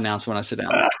 Why do I announce when I sit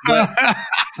down? But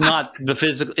it's not the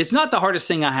physical. It's not the hardest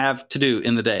thing I have to do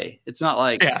in the day. It's not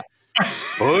like,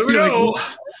 oh, no.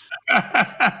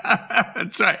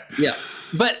 That's right. Yeah.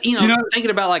 But, thinking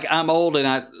about like I'm old and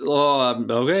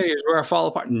okay, here's where I fall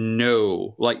apart.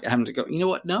 No, like having to go, you know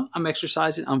what? No, I'm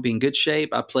exercising. I'm being good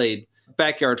shape. I played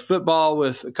backyard football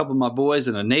with a couple of my boys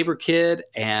and a neighbor kid.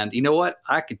 And you know what?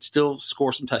 I could still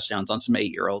score some touchdowns on some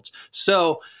 8-year-olds.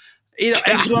 So,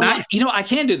 nice. I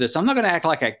can do this. I'm not going to act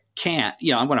like I can't.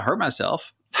 I'm going to hurt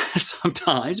myself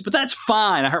sometimes, but that's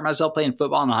fine. I hurt myself playing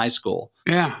football in high school.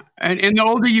 Yeah. And the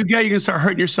older you get, you're going to start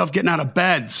hurting yourself getting out of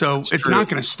bed. So it's not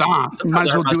going to stop. You might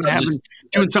as well do it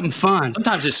doing something fun.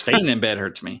 Sometimes just staying in bed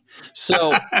hurts me.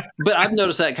 So, but I've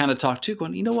noticed that kind of talk too,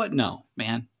 going, you know what? No,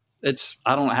 man,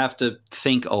 I don't have to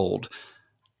think old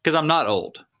because I'm not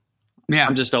old. Yeah.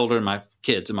 I'm just older than my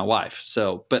kids and my wife.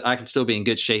 So, but I can still be in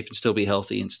good shape and still be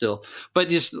healthy but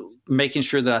just making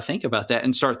sure that I think about that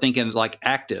and start thinking like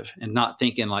active and not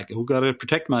thinking like, oh, got to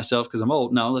protect myself because I'm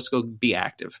old. No, let's go be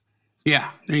active.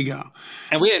 Yeah, there you go.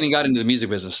 And we hadn't got into the music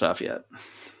business stuff yet.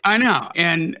 I know.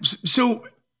 And so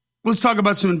let's talk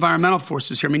about some environmental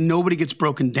forces here. I mean, nobody gets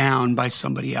broken down by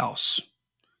somebody else.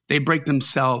 They break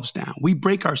themselves down. We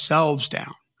break ourselves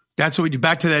down. That's what we do.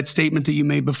 Back to that statement that you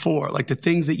made before, like the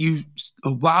things that you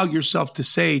allow yourself to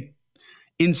say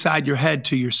inside your head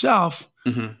to yourself,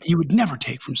 you would never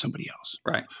take from somebody else.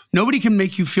 Right. Nobody can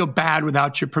make you feel bad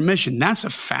without your permission. That's a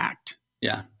fact.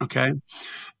 Yeah. Okay.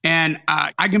 And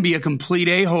I can be a complete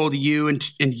a-hole to you and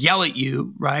yell at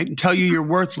you, right? And tell you you're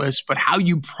worthless. But how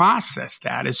you process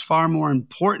that is far more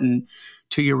important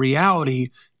to your reality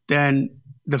than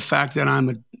the fact that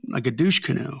I'm like a douche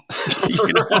canoe.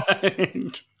 You know?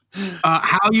 Right.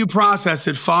 How you process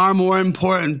it far more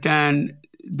important than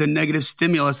the negative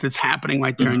stimulus that's happening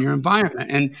right there in your environment.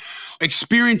 And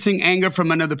experiencing anger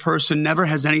from another person never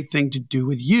has anything to do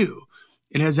with you.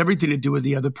 It has everything to do with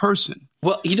the other person.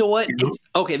 Well, you know what?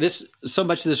 So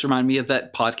much of this reminded me of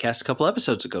that podcast a couple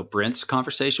episodes ago, Brent's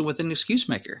conversation with an excuse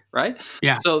maker, right?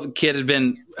 Yeah. So the kid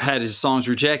had his songs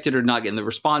rejected or not getting the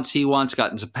response he wants,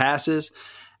 gotten some passes.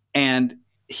 And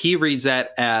he reads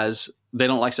that as they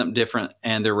don't like something different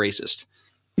and they're racist.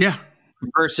 Yeah.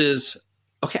 Versus,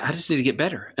 okay, I just need to get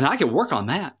better. And I can work on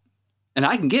that. And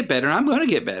I can get better and I'm going to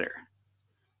get better.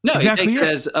 No, exactly. He takes it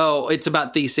as, it's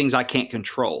about these things I can't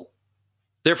control.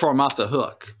 Therefore, I'm off the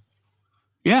hook.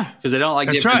 Yeah. Because they don't like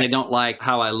that's different. Right. They don't like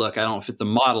how I look. I don't fit the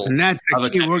model. And that's the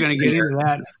key. We're going to get into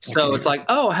that. So it's like,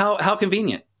 how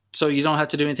convenient. So you don't have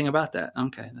to do anything about that.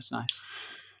 Okay, that's nice.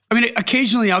 I mean,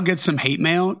 occasionally I'll get some hate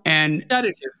mail. And I do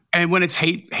too. And when it's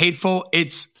hateful,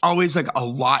 it's always like a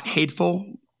lot hateful.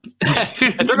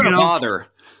 They're going to bother.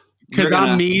 Because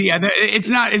I'm me. Yeah, it's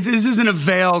not. This isn't a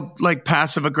veiled, like,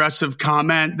 passive aggressive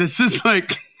comment. This is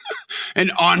like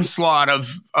an onslaught of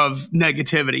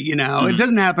negativity. You know, It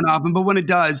doesn't happen often, but when it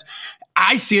does,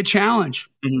 I see a challenge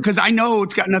because I know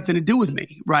it's got nothing to do with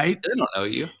me. Right? They don't know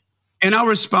you. And I'll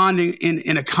respond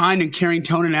in a kind and caring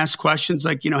tone and ask questions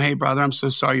like, hey, brother, I'm so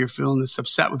sorry you're feeling this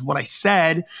upset with what I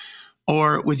said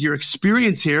or with your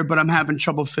experience here, but I'm having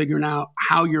trouble figuring out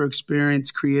how your experience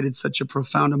created such a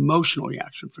profound emotional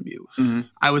reaction from you. Mm-hmm.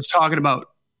 I was talking about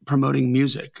promoting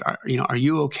music. Are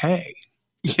you okay?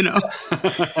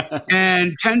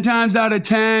 And 10 times out of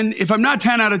 10, if I'm not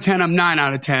 10 out of 10, I'm 9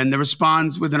 out of 10. They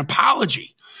respond with an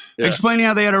apology, explaining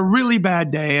how they had a really bad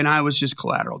day and I was just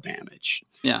collateral damage.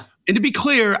 Yeah. And to be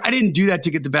clear, I didn't do that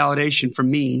to get the validation from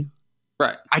me.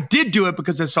 Right. I did do it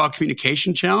because I saw a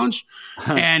communication challenge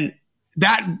and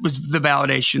that was the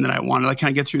validation that I wanted. Like, can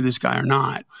I get through this guy or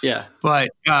not? Yeah.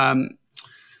 But,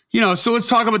 so let's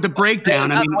talk about the breakdown.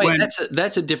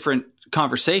 That's a different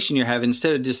conversation you're having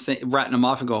instead of just writing them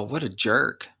off and going, what a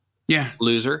jerk. Yeah.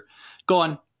 Loser.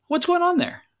 Going, what's going on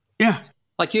there? Yeah.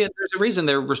 Like, there's a reason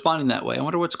they're responding that way. I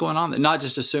wonder what's going on there. Not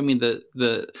just assuming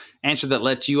the answer that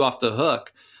lets you off the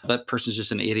hook. That person's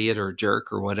just an idiot or a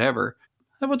jerk or whatever.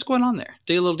 What's going on there?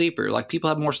 Dig a little deeper. Like, people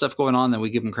have more stuff going on than we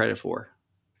give them credit for.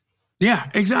 Yeah,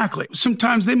 exactly.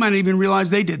 Sometimes they might even realize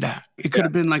they did that. It could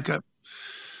have been like a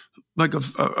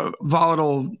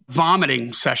volatile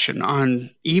vomiting session on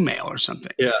email or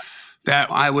something. Yeah.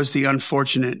 That I was the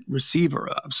unfortunate receiver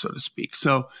of, so to speak.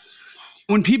 So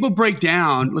when people break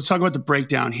down, let's talk about the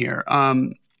breakdown here.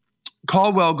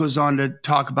 Caldwell goes on to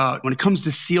talk about when it comes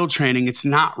to SEAL training, it's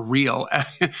not real.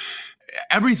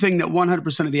 Everything that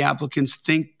 100% of the applicants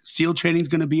think SEAL training is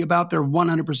going to be about, they're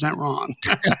 100% wrong.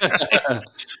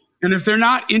 And if they're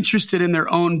not interested in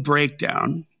their own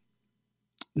breakdown,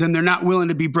 then they're not willing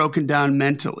to be broken down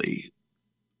mentally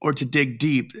or to dig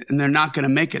deep, and they're not going to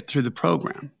make it through the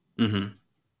program. Mm-hmm.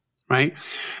 Right?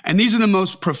 And these are the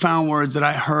most profound words that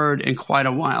I heard in quite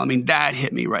a while. I mean, that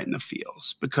hit me right in the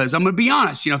feels because I'm going to be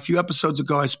honest. A few episodes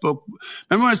ago, remember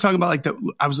when I was talking about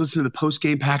I was listening to the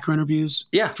post-game Packer interviews?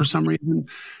 Yeah. For some reason,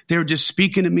 they were just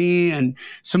speaking to me and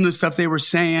some of the stuff they were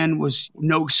saying was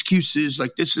no excuses.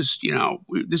 Like, this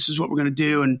is what we're going to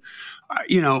do. And,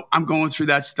 I'm going through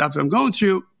that stuff that I'm going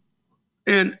through.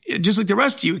 And just like the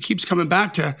rest of you, it keeps coming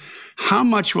back to how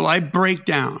much will I break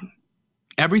down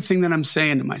everything that I'm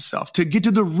saying to myself to get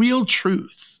to the real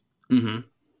truth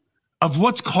of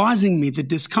what's causing me the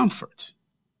discomfort,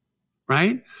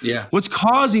 right? Yeah. What's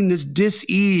causing this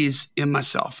dis-ease in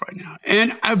myself right now.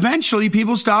 And eventually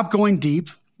people stop going deep.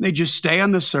 They just stay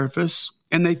on the surface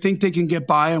and they think they can get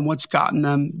by on what's gotten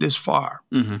them this far.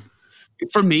 Mm-hmm.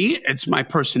 For me, it's my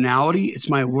personality. It's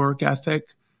my work ethic.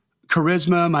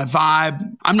 Charisma, my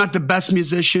vibe. I'm not the best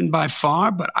musician by far,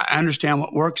 but I understand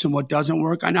what works and what doesn't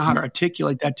work. I know how to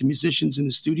articulate that to musicians in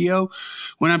the studio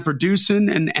when I'm producing,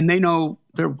 and they know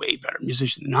they're way better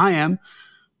musicians than I am.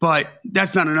 But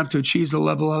that's not enough to achieve the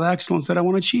level of excellence that I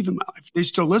want to achieve in my life. They're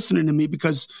still listening to me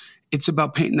because it's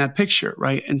about painting that picture,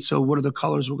 right? And so what are the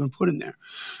colors we're going to put in there?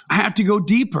 I have to go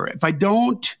deeper. If I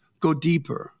don't go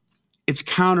deeper, it's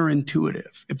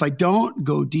counterintuitive. If I don't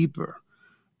go deeper,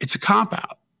 it's a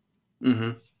cop-out.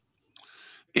 Mm-hmm.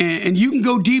 And you can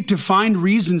go deep to find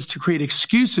reasons to create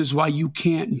excuses why you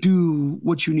can't do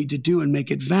what you need to do and make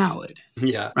it valid.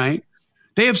 Yeah. Right?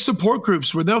 They have support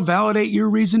groups where they'll validate your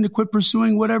reason to quit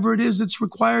pursuing whatever it is that's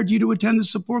required you to attend the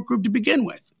support group to begin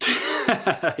with.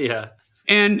 Yeah.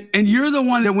 And you're the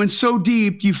one that went so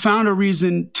deep, you found a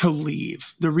reason to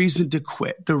leave, the reason to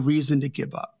quit, the reason to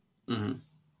give up. Mm-hmm.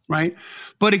 Right?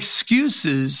 But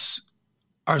excuses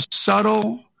are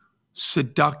subtle,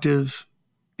 seductive,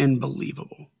 and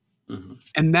believable. Mm-hmm.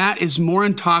 And that is more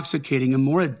intoxicating and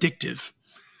more addictive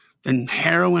than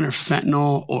heroin or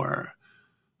fentanyl or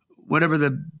whatever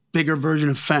the bigger version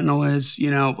of fentanyl is.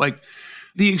 You know, like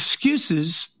the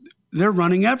excuses, they're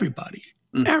running everybody.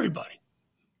 Mm.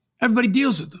 Everybody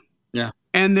deals with them. Yeah.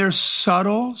 And they're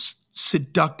subtle,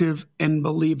 seductive, and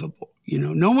believable. You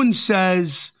know, no one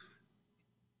says,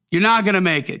 you're not going to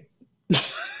make it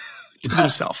to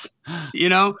himself, you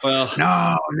know? Well,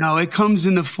 no, it comes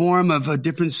in the form of a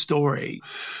different story.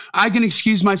 I can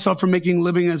excuse myself from making a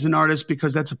living as an artist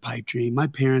because that's a pipe dream. My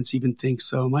parents even think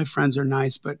so. My friends are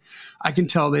nice, but I can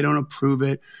tell they don't approve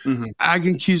it. Mm-hmm. I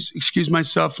can excuse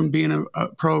myself from being a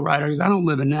pro writer because I don't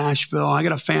live in Nashville. I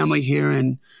got a family here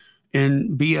in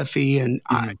BFE, and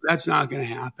that's not going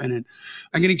to happen. And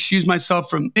I can excuse myself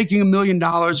from making $1 million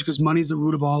because money is the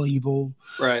root of all evil.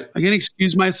 Right. I can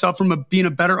excuse myself from being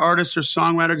a better artist or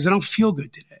songwriter because I don't feel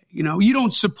good today. You know, you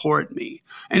don't support me.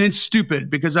 And it's stupid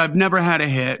because I've never had a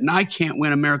hit and I can't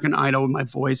win American Idol with my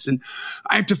voice. And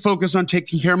I have to focus on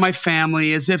taking care of my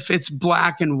family as if it's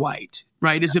black and white,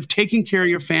 right? As if taking care of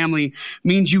your family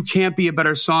means you can't be a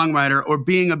better songwriter, or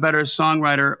being a better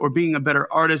songwriter or being a better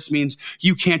artist means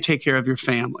you can't take care of your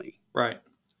family. Right.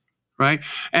 Right.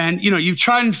 And, you know, you've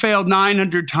tried and failed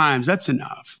 900 times. That's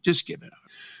enough. Just give it up.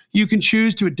 You can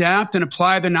choose to adapt and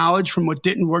apply the knowledge from what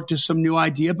didn't work to some new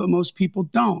idea, but most people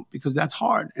don't because that's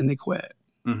hard and they quit.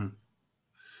 Mm-hmm.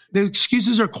 The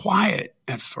excuses are quiet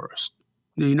at first.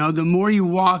 You know, the more you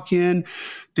walk in,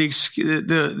 the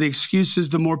excuses,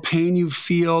 the more pain you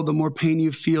feel, the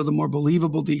more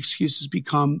believable the excuses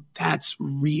become. That's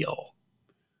real.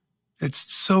 It's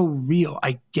so real.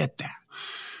 I get that.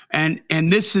 And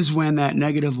this is when that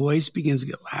negative voice begins to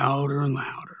get louder and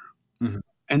louder. Mm-hmm.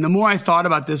 And the more I thought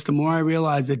about this, the more I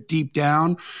realized that deep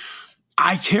down,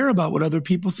 I care about what other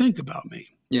people think about me.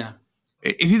 Yeah.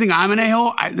 If you think I'm an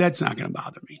a-hole, that's not going to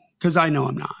bother me because I know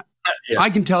I'm not. Yeah. I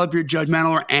can tell if you're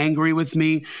judgmental or angry with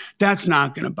me. That's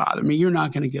not going to bother me. You're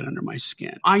not going to get under my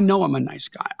skin. I know I'm a nice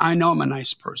guy. I know I'm a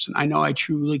nice person. I know I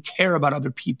truly care about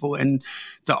other people and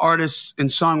the artists and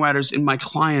songwriters and my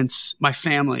clients, my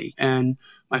family, and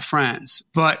my friends.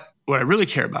 But what I really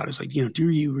care about is, like, you know, do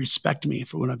you respect me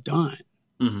for what I've done?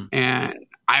 Mm-hmm. And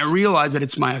I realize that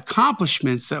it's my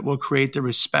accomplishments that will create the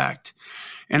respect.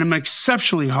 And I'm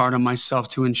exceptionally hard on myself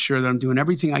to ensure that I'm doing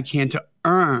everything I can to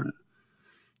earn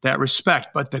that respect.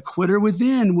 But the quitter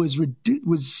within was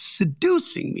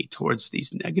seducing me towards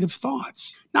these negative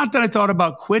thoughts. Not that I thought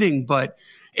about quitting, but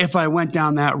if I went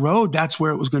down that road, that's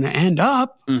where it was going to end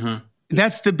up. Mm-hmm.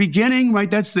 That's the beginning,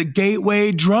 right? That's the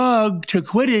gateway drug to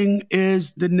quitting,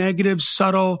 is the negative,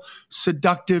 subtle,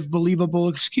 seductive, believable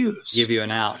excuse. Give you an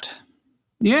out.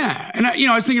 Yeah. And,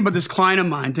 I was thinking about this client of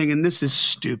mine thinking, this is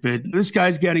stupid. This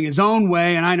guy's getting his own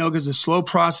way. And I know because the slow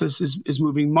process is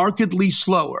moving markedly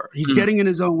slower. He's getting in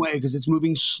his own way because it's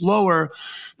moving slower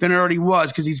than it already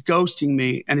was because he's ghosting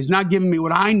me and he's not giving me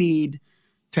what I need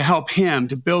to help him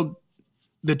to build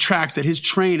the tracks that his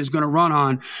train is going to run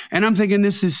on. And I'm thinking,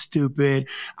 this is stupid.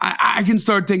 I can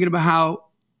start thinking about how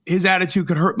his attitude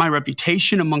could hurt my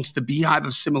reputation amongst the beehive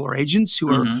of similar agents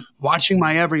who are watching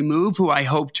my every move, who I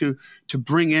hope to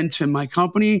bring into my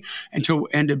company and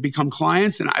to become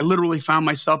clients. And I literally found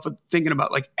myself thinking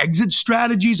about like exit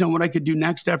strategies on what I could do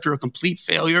next after a complete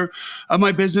failure of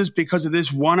my business because of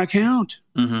this one account.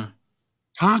 Mm-hmm.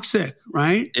 Toxic,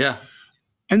 right? Yeah.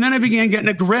 And then I began getting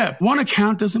a grip. One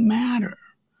account doesn't matter.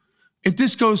 If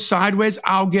this goes sideways,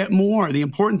 I'll get more. The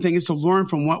important thing is to learn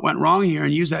from what went wrong here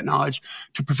and use that knowledge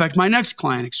to perfect my next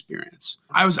client experience.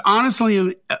 I was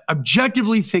honestly,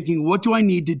 objectively thinking, what do I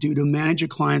need to do to manage a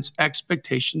client's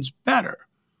expectations better?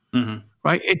 Mm-hmm.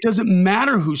 Right? It doesn't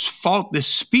matter whose fault this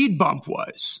speed bump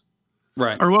was.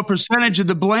 Right. Or what percentage of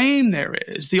the blame there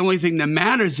is. The only thing that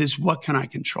matters is what can I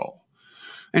control?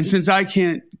 And since I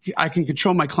can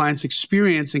control my client's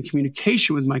experience and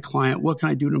communication with my client, what can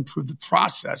I do to improve the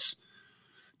process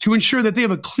to ensure that they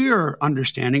have a clearer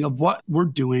understanding of what we're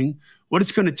doing, what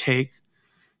it's going to take,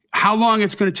 how long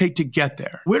it's going to take to get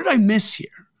there? Where did I miss here?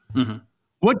 Mm-hmm.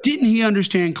 What didn't he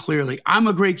understand clearly? I'm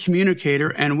a great communicator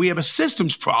and we have a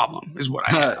systems problem is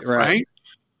what I have, right?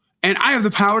 And I have the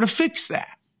power to fix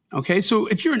that. Okay. So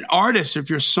if you're an artist or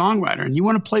if you're a songwriter and you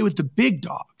want to play with the big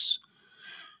dogs,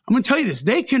 I'm going to tell you this.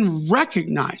 They can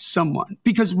recognize someone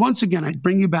because once again, I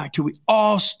bring you back to we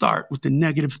all start with the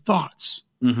negative thoughts.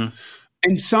 Mm-hmm.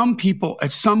 And some people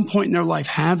at some point in their life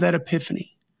have that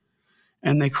epiphany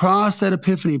and they cross that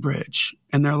epiphany bridge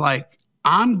and they're like,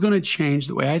 I'm going to change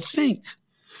the way I think.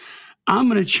 I'm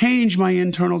going to change my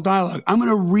internal dialogue. I'm going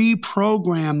to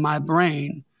reprogram my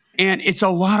brain. And it's a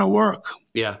lot of work.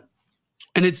 Yeah.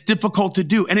 And it's difficult to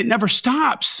do and it never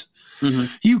stops.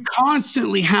 Mm-hmm. You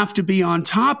constantly have to be on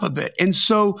top of it. And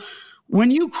so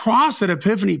when you cross that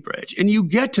epiphany bridge and you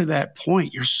get to that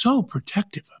point, you're so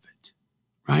protective of it,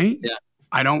 right? Yeah.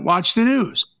 I don't watch the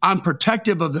news. I'm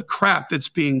protective of the crap that's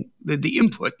being, the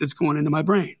input that's going into my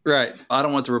brain. Right. I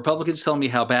don't want the Republicans telling me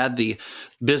how bad the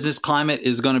business climate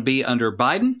is going to be under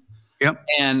Biden. Yep.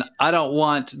 And I don't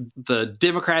want the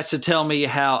Democrats to tell me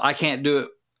how I can't do it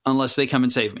unless they come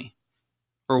and save me.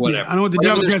 Or whatever. Yeah, I don't want the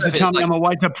Democrats to tell me I'm a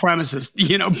white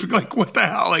supremacist, like what the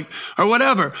hell, or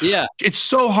whatever. Yeah. It's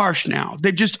so harsh now.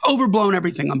 They've just overblown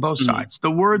everything on both sides.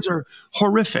 The words are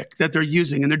horrific that they're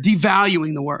using and they're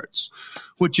devaluing the words,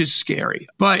 which is scary.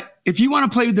 But if you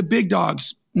want to play with the big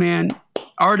dogs, man,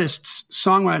 artists,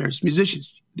 songwriters,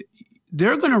 musicians,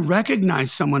 they're going to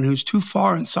recognize someone who's too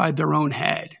far inside their own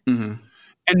head and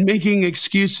making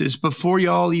excuses before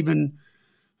y'all even...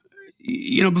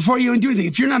 before you even do anything,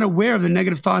 if you're not aware of the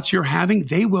negative thoughts you're having,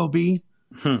 they will be.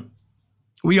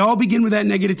 We all begin with that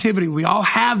negativity. We all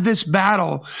have this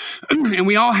battle and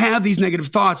we all have these negative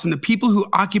thoughts. And the people who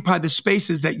occupy the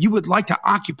spaces that you would like to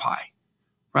occupy,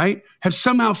 right, have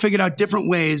somehow figured out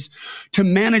different ways to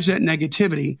manage that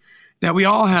negativity that we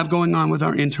all have going on with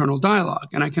our internal dialogue.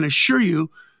 And I can assure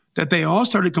you that they all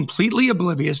started completely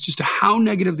oblivious just to how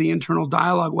negative the internal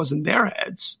dialogue was in their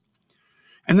heads.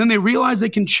 And then they realized they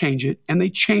can change it, and they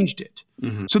changed it.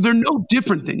 Mm-hmm. So they're no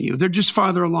different than you. They're just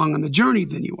farther along on the journey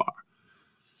than you are.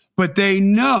 But they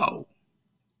know,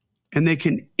 and they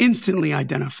can instantly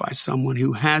identify someone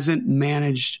who hasn't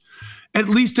managed at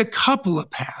least a couple of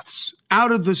paths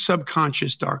out of the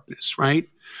subconscious darkness, right?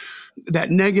 That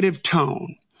negative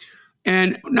tone.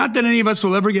 And not that any of us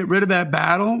will ever get rid of that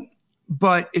battle,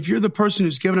 but if you're the person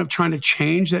who's given up trying to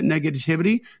change that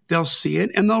negativity, they'll see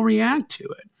it and they'll react to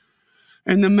it.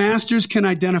 And the masters can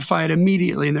identify it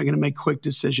immediately, and they're going to make quick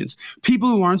decisions. People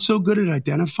who aren't so good at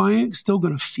identifying it, still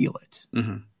going to feel it.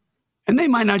 Mm-hmm. And they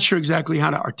might not sure exactly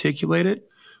how to articulate it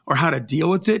or how to deal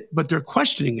with it, but they're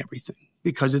questioning everything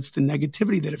because it's the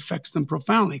negativity that affects them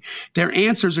profoundly. Their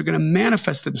answers are going to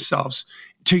manifest themselves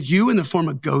to you in the form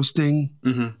of ghosting,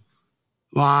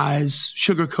 lies,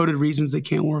 sugar-coated reasons they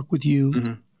can't work with you.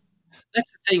 Mm-hmm.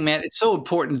 That's the thing, man. It's so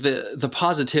important, the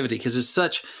positivity, because it's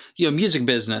such, music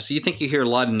business. You think you hear a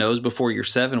lot of no's before you're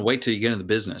 7. Wait till you get into the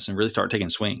business and really start taking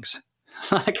swings.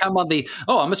 Like I'm on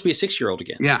I must be a 6-year-old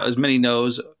again. Yeah. As many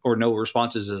no's or no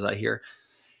responses as I hear.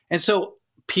 And so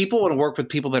people want to work with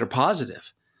people that are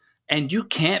positive. And you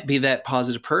can't be that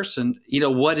positive person.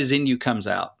 What is in you comes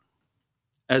out.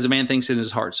 As a man thinks in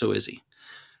his heart, so is he.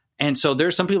 And so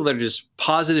there's some people that are just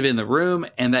positive in the room,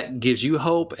 and that gives you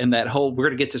hope, and that whole, we're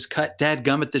going to get this cut,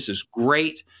 dadgummit, this is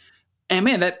great. And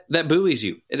man, that buoys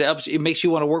you. It helps. It makes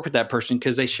you want to work with that person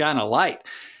because they shine a light.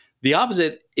 The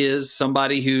opposite is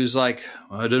somebody who's like,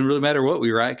 well, it doesn't really matter what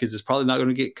we write because it's probably not going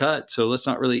to get cut. So let's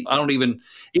not really, even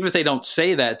if they don't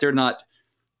say that, they're not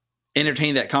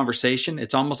entertaining that conversation.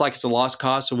 It's almost like it's a lost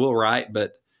cause. So we'll write,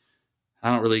 but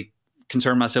I don't really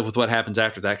concern myself with what happens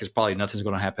after that because probably nothing's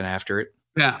going to happen after it.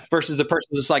 Yeah. Versus the person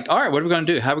that's like, all right, what are we going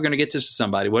to do? How are we going to get this to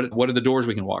somebody? What are the doors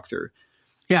we can walk through?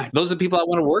 Yeah. Those are the people I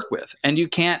want to work with. And you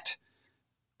can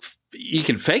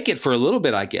fake it for a little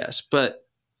bit, I guess, but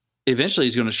eventually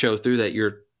it's going to show through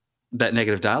that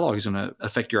negative dialogue is going to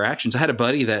affect your actions. I had a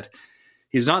buddy that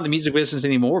he's not in the music business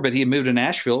anymore, but he had moved to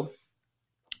Nashville,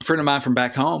 a friend of mine from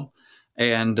back home.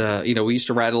 And, we used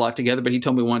to write a lot together, but he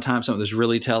told me one time something that's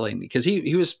really telling because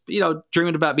he was,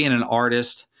 dreaming about being an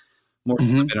artist more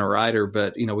than a writer,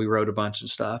 but, we wrote a bunch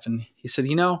of stuff. And he said,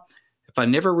 if I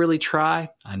never really try,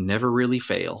 I never really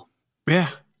fail. Yeah.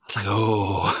 I was like,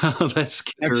 oh, that's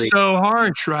scary. That's so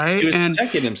harsh, right? He was and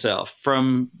protecting himself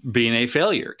from being a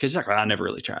failure because he's like, well, I never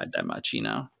really tried that much,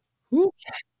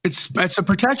 It's a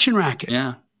protection racket.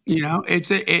 Yeah.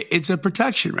 It's a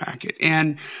protection racket.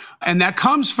 And that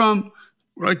comes from,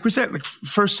 like we said, like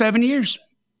first 7 years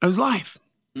of his life.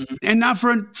 Mm-hmm. And not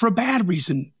for a bad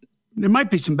reason. There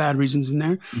might be some bad reasons in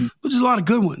there, but there's a lot of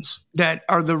good ones that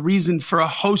are the reason for a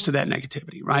host of that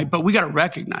negativity, right? But we got to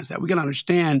recognize that. We got to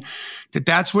understand that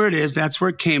that's where it is. That's where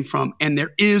it came from. And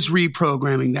there is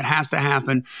reprogramming that has to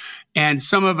happen. And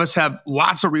some of us have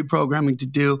lots of reprogramming to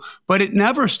do, but it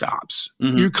never stops.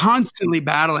 You're constantly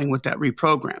battling with that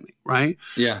reprogramming, right?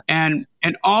 Yeah. And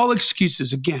all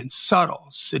excuses, again, subtle,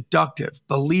 seductive,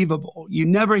 believable. You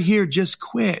never hear just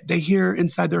quit. They hear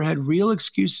inside their head real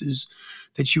excuses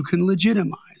that you can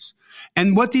legitimize.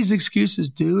 And what these excuses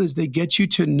do is they get you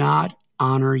to not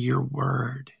honor your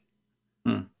word.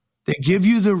 They give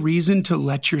you the reason to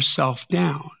let yourself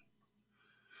down.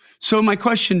 So my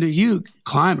question to you,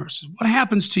 climbers, is what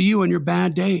happens to you on your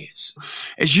bad days?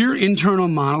 Is your internal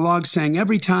monologue saying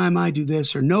every time I do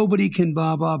this, or nobody can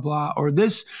blah, blah, blah, or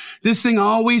this thing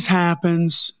always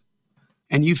happens,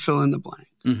 and you fill in the blank.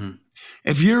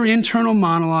 If your internal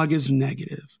monologue is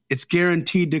negative, it's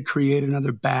guaranteed to create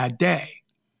another bad day.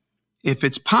 If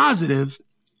it's positive,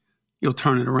 you'll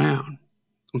turn it around,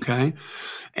 okay?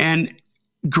 And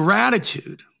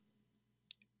gratitude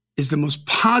is the most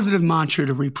positive mantra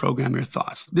to reprogram your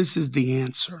thoughts. This is the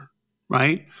answer,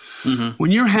 right?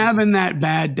 When you're having that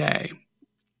bad day,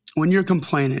 when you're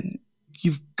complaining,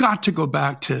 you've got to go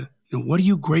back to, what are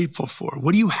you grateful for?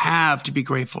 What do you have to be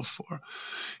grateful for?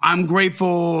 I'm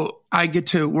grateful I get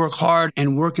to work hard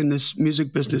and work in this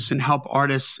music business and help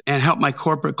artists and help my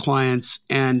corporate clients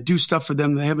and do stuff for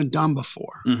them they haven't done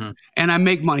before. And I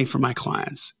make money for my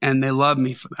clients and they love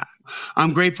me for that.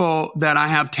 I'm grateful that I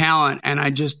have talent and I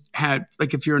just had,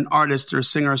 like if you're an artist or a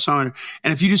singer or songwriter,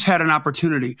 and if you just had an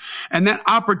opportunity and that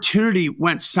opportunity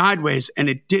went sideways and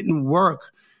it didn't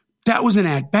work, that was an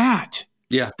at-bat.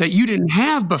 That you didn't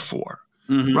have before,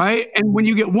 right? And when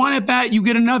you get one at bat, you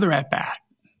get another at bat,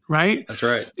 right? That's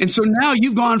right. And so now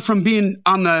you've gone from being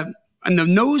on the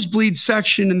nosebleed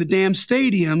section in the damn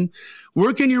stadium,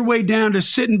 working your way down to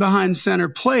sitting behind center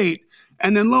plate,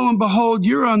 and then lo and behold,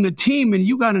 you're on the team and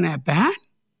you got an at bat.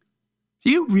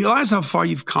 Do you realize how far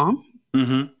you've come?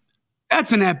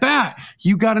 That's an at bat.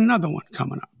 You got another one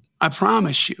coming up. I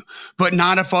promise you. But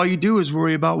not if all you do is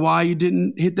worry about why you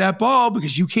didn't hit that ball,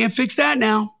 because you can't fix that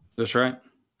now. That's right.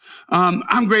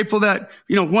 I'm grateful that,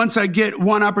 once I get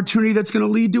one opportunity, that's going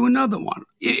to lead to another one.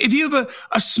 If you have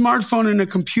a smartphone and a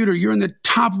computer, you're in the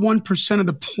top 1% of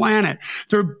the planet.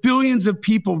 There are billions of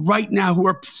people right now who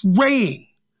are praying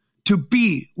to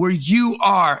be where you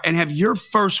are and have your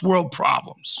first world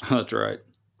problems. That's right.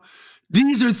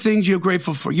 These are things you're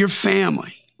grateful for. Your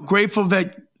family. Grateful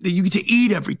that you get to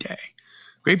eat every day.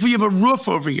 Grateful you have a roof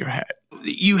over your head.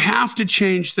 You have to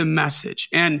change the message.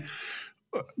 And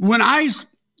when I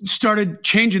started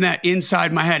changing that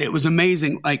inside my head, it was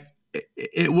amazing. Like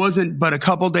it wasn't but a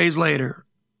couple days later.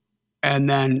 And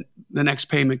then the next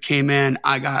payment came in.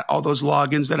 I got all those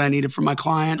logins that I needed for my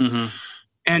client.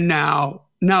 And now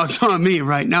it's on me,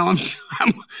 right? Now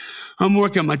I'm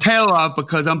working my tail off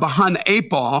because I'm behind the 8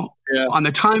 ball on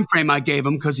the time frame I gave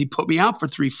him because he put me out for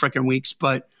 3 freaking weeks,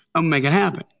 but I'm going to make it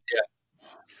happen.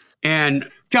 And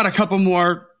got a couple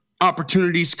more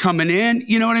opportunities coming in.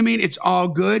 You know what I mean? It's all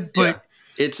good, but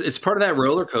it's part of that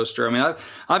roller coaster. I mean,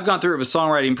 I've gone through it with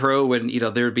Songwriting Pro when,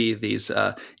 there would be these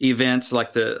events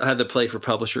like I had the Play for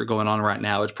Publisher going on right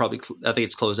now. It's probably, I think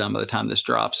it's closed down by the time this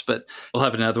drops, but we'll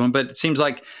have another one. But it seems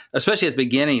like, especially at the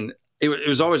beginning, it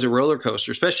was always a roller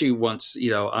coaster, especially once,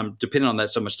 I'm depending on that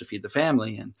so much to feed the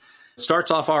family. And it starts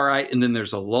off all right. And then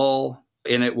there's a lull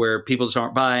in it where people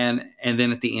start buying. And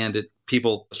then at the end,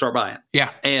 people start buying. Yeah.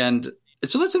 And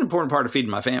so that's an important part of feeding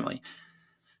my family.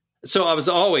 So I was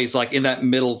always like in that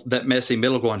middle, that messy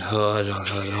middle going, boy.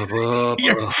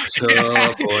 You're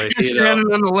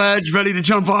standing on the ledge, ready to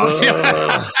jump off.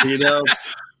 Did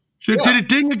it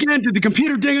ding again? Did the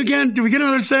computer ding again? Did we get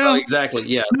another sale? Oh, exactly.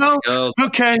 Yeah. No.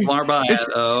 Okay. People aren't buying it.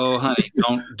 Oh, honey,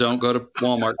 don't go to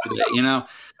Walmart today.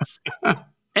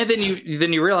 And then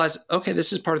you realize, okay,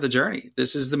 this is part of the journey.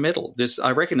 This is the middle.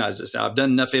 I recognize this now. I've done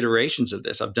enough iterations of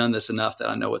this. I've done this enough that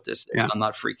I know what this is. Yeah. I'm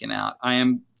not freaking out. I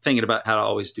am thinking about how to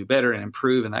always do better and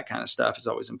improve, and that kind of stuff is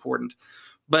always important.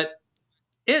 But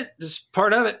it is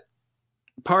part of it.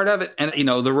 And,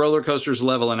 the roller coaster is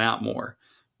leveling out more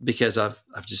because I've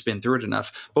just been through it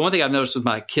enough. But one thing I've noticed with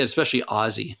my kids, especially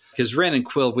Ozzy, because Ren and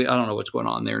Quill, I don't know what's going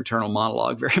on in their internal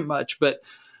monologue very much, but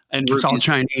it's all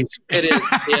Chinese. It is,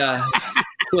 yeah.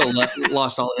 Quill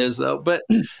lost all his though. But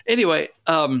anyway,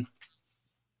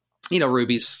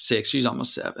 Ruby's 6, she's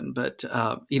almost 7, but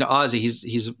Ozzy,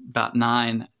 he's about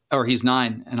 9, or he's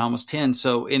 9 and almost 10.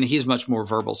 So, and he's much more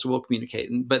verbal, so we'll communicate.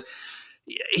 But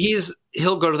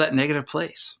he'll go to that negative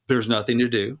place. There's nothing to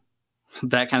do.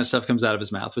 That kind of stuff comes out of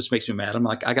his mouth, which makes me mad. I'm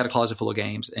like, I got a closet full of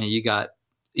games, and you got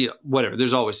whatever.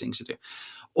 There's always things to do.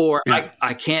 Or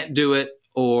I can't do it.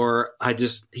 Or I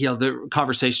just, the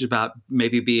conversations about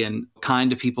maybe being kind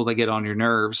to people that get on your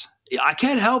nerves. I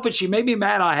can't help it. She made me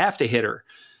mad. I have to hit her.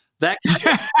 That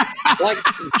like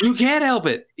you can't help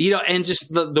it, and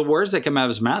just the words that come out of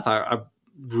his mouth, I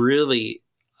really,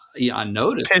 I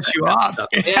notice. Piss you off.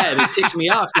 Yeah, it ticks me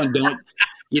off when don't,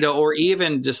 or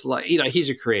even just like, he's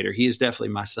a creator. He is definitely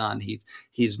my son.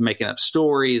 He's making up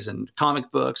stories and comic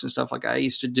books and stuff like I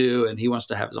used to do. And he wants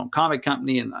to have his own comic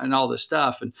company and all this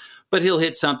stuff. But he'll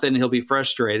hit something and he'll be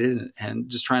frustrated and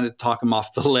just trying to talk him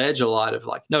off the ledge a lot of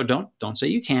like, no, don't say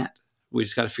you can't. We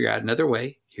just got to figure out another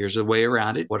way. Here's a way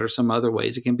around it. What are some other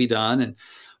ways it can be done?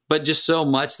 But just so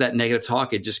much that negative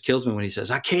talk, it just kills me when he says,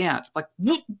 I can't. Like,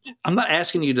 what? I'm not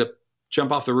asking you to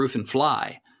jump off the roof and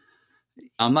fly.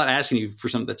 I'm not asking you for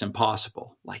something that's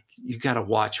impossible. Like, you got to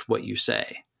watch what you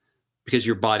say because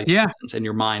your body listens and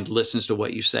your mind listens to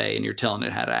what you say and you're telling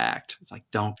it how to act. It's like,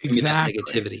 don't give me that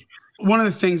negativity. One of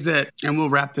the things that, and we'll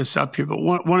wrap this up here, but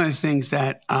one of the things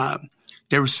that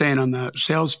they were saying on the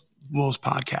Sales Wolves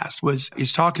podcast was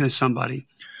he's talking to somebody.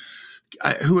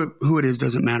 Who it is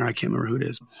doesn't matter. I can't remember who it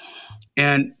is.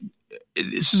 And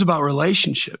this is about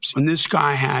relationships. And this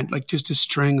guy had like just a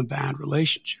string of bad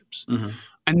relationships. Mm-hmm.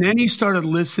 And then he started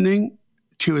listening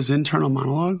to his internal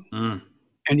monologue. Mm.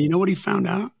 And you know what he found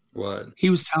out? What? He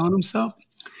was telling himself,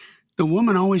 the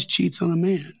woman always cheats on a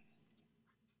man.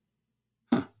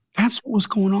 Huh. That's what was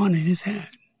going on in his head.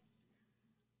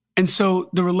 And so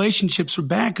the relationships were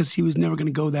bad because he was never going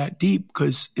to go that deep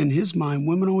because in his mind,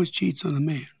 women always cheats on a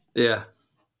man. Yeah.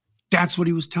 That's what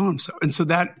he was telling himself. And so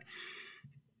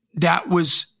that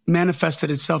was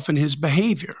manifested itself in his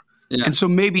behavior. Yeah. And so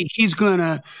maybe he's going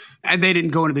to, and they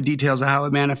didn't go into the details of how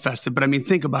it manifested, but I mean,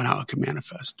 think about how it could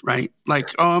manifest, right? Like,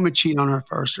 I'm going to cheat on her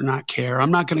first or not care.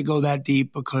 I'm not going to go that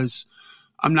deep because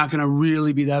I'm not going to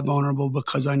really be that vulnerable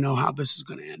because I know how this is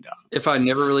going to end up. If I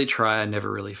never really try, I never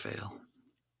really fail.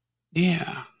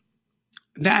 Yeah.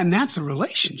 That's a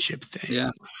relationship thing.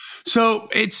 Yeah. So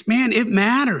it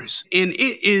matters. And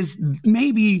it is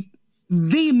maybe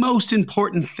the most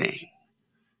important thing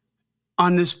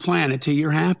on this planet to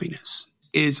your happiness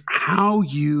is how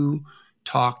you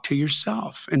talk to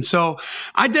yourself. And so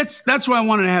that's why I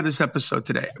wanted to have this episode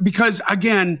today, because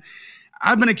again,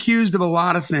 I've been accused of a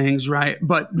lot of things, right?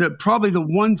 But probably the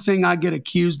one thing I get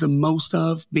accused the most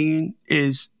of being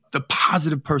is the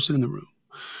positive person in the room.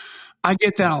 I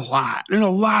get that a lot. There's a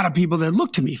lot of people that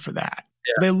look to me for that.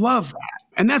 Yeah. They love that.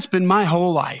 And that's been my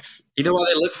whole life. You know why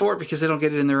they look for it? Because they don't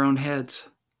get it in their own heads.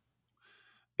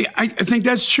 Yeah, I think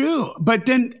that's true. But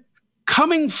then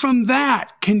coming from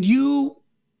that, can you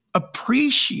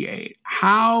appreciate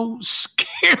how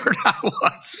scared I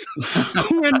was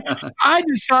when I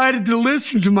decided to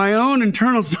listen to my own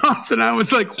internal thoughts? And I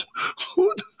was like,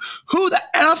 who the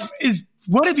F is,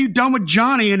 what have you done with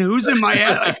Johnny and who's in my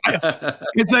head?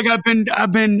 It's like I've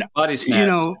been, body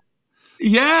snatch.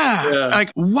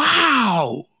 Like,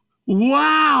 wow,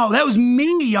 that was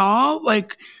me, y'all.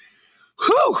 Like,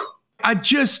 whew. I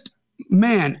just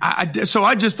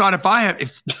thought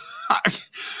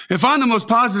if I'm the most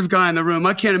positive guy in the room,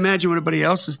 I can't imagine what everybody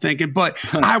else is thinking. But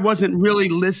I wasn't really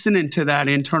listening to that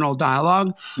internal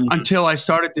dialogue until I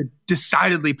started to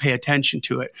decidedly pay attention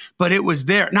to it. But it was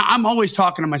there. Now, I'm always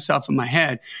talking to myself in my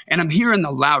head, and I'm hearing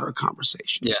the louder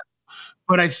conversations. Yeah.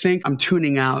 But I think I'm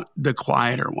tuning out the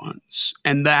quieter ones.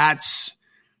 And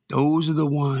those are the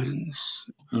ones.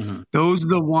 Mm-hmm. Those are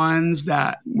the ones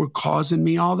that were causing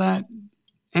me all that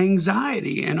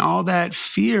anxiety and all that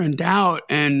fear and doubt.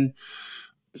 And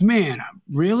man,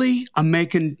 really? I'm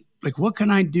making, like, what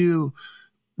can I do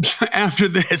after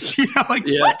this?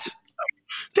 What?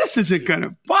 This isn't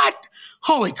gonna, what?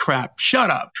 Holy crap, shut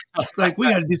up. Like, we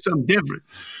got to do something different.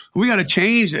 We got to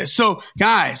change this. So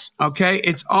guys, okay,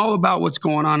 it's all about what's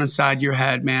going on inside your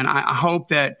head, man. I hope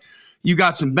that you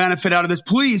got some benefit out of this.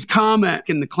 Please comment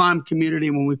in the Climb community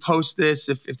when we post this.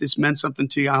 If this meant something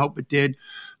to you, I hope it did,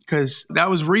 because that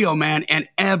was real, man. And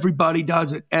everybody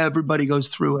does it. Everybody goes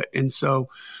through it. And so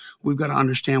we've got to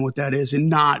understand what that is and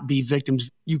not be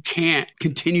victims. You can't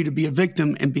continue to be a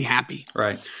victim and be happy.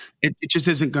 Right. It just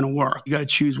isn't going to work. You got to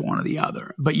choose one or the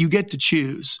other, but you get to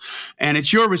choose. And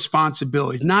it's your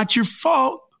responsibility. It's not your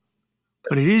fault,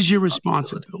 but it is your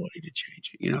responsibility to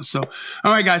change it, So,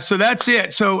 all right, guys. So that's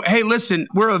it. So, hey, listen,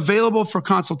 we're available for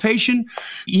consultation.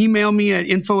 Email me at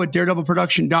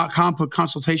info@daredevilproduction.com. Put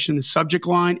consultation in the subject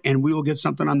line, and we will get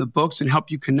something on the books and help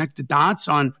you connect the dots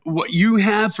on what you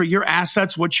have for your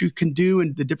assets, what you can do,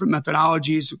 and the different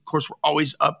methodologies. Of course, we're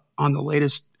always up on the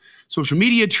latest social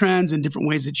media trends and different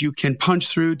ways that you can punch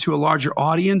through to a larger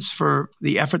audience for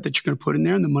the effort that you're going to put in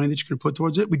there and the money that you're going to put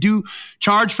towards it. We do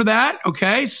charge for that.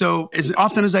 Okay. So as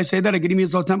often as I say that, I get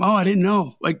emails all the time. Oh, I didn't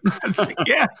know. Like, I was like,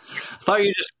 yeah. I thought you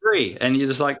were just free and you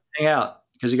just like hang out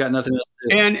because you got nothing else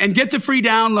to do. And get the free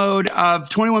download of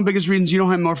 21 Biggest Reasons You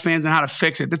Don't Have More Fans and How to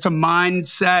Fix It. That's a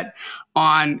mindset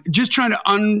on just trying to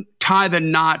untie the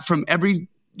knot from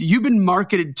you've been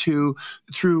marketed to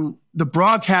through the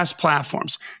broadcast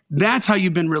platforms. That's how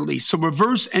you've been released. So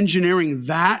reverse engineering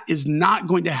that is not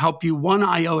going to help you one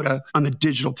iota on the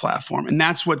digital platform. And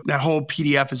that's what that whole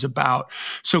PDF is about.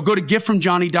 So go to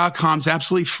giftfromjohnny.com. It's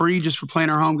absolutely free just for playing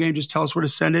our home game. Just tell us where to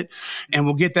send it and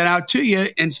we'll get that out to you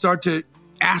and start to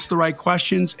ask the right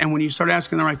questions. And when you start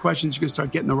asking the right questions, you can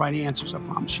start getting the right answers. I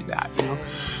promise you that, you know?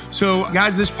 So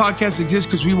guys, this podcast exists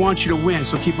because we want you to win.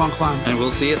 So keep on climbing. And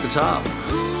we'll see you at the top.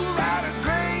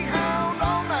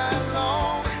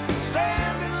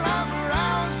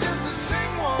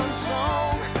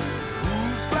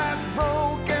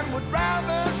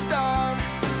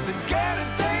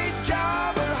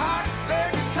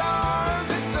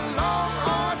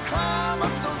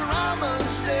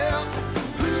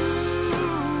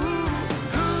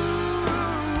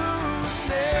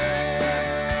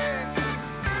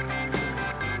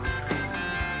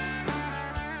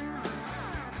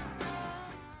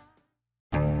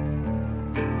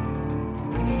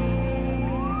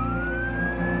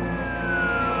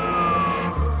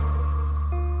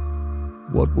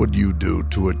 What would you do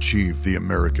to achieve the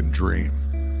American dream?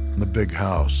 The big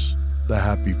house, the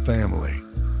happy family,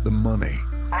 the money.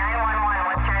 911,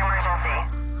 what's your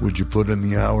emergency? Would you put in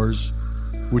the hours?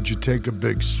 Would you take a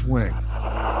big swing?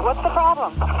 What's the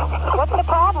problem? What's the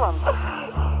problem?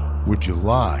 Would you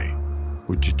lie?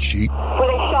 Would you cheat? Would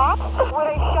I shop? Would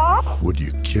I shop? Would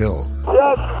you kill?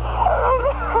 Yes.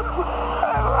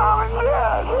 My mom and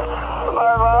dad.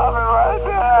 My mom and my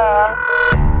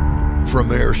dad.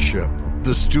 From Airship,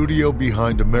 the studio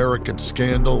behind American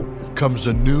Scandal, comes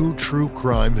a new true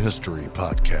crime history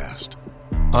podcast.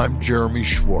 I'm Jeremy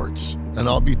Schwartz, and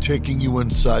I'll be taking you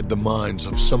inside the minds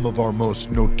of some of our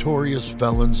most notorious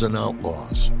felons and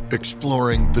outlaws,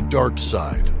 exploring the dark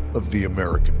side of the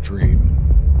American dream.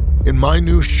 In my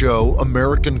new show,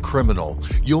 American Criminal,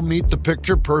 you'll meet the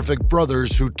picture-perfect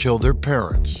brothers who'd kill their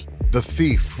parents, the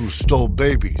thief who stole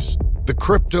babies, the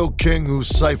crypto king who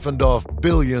siphoned off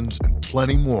billions, and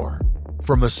plenty more.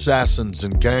 From assassins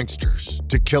and gangsters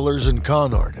to killers and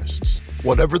con artists.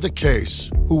 Whatever the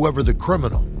case, whoever the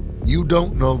criminal, you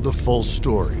don't know the full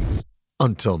story.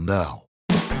 Until now.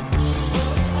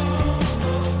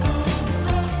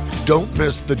 Don't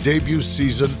miss the debut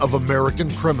season of American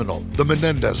Criminal, The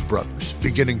Menendez Brothers,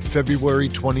 beginning February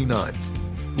 29th.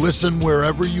 Listen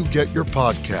wherever you get your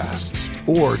podcasts,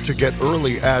 or to get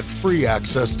early ad-free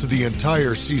access to the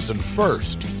entire season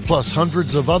first, plus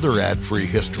hundreds of other ad-free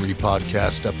history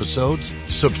podcast episodes,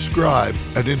 subscribe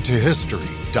at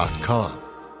IntoHistory.com.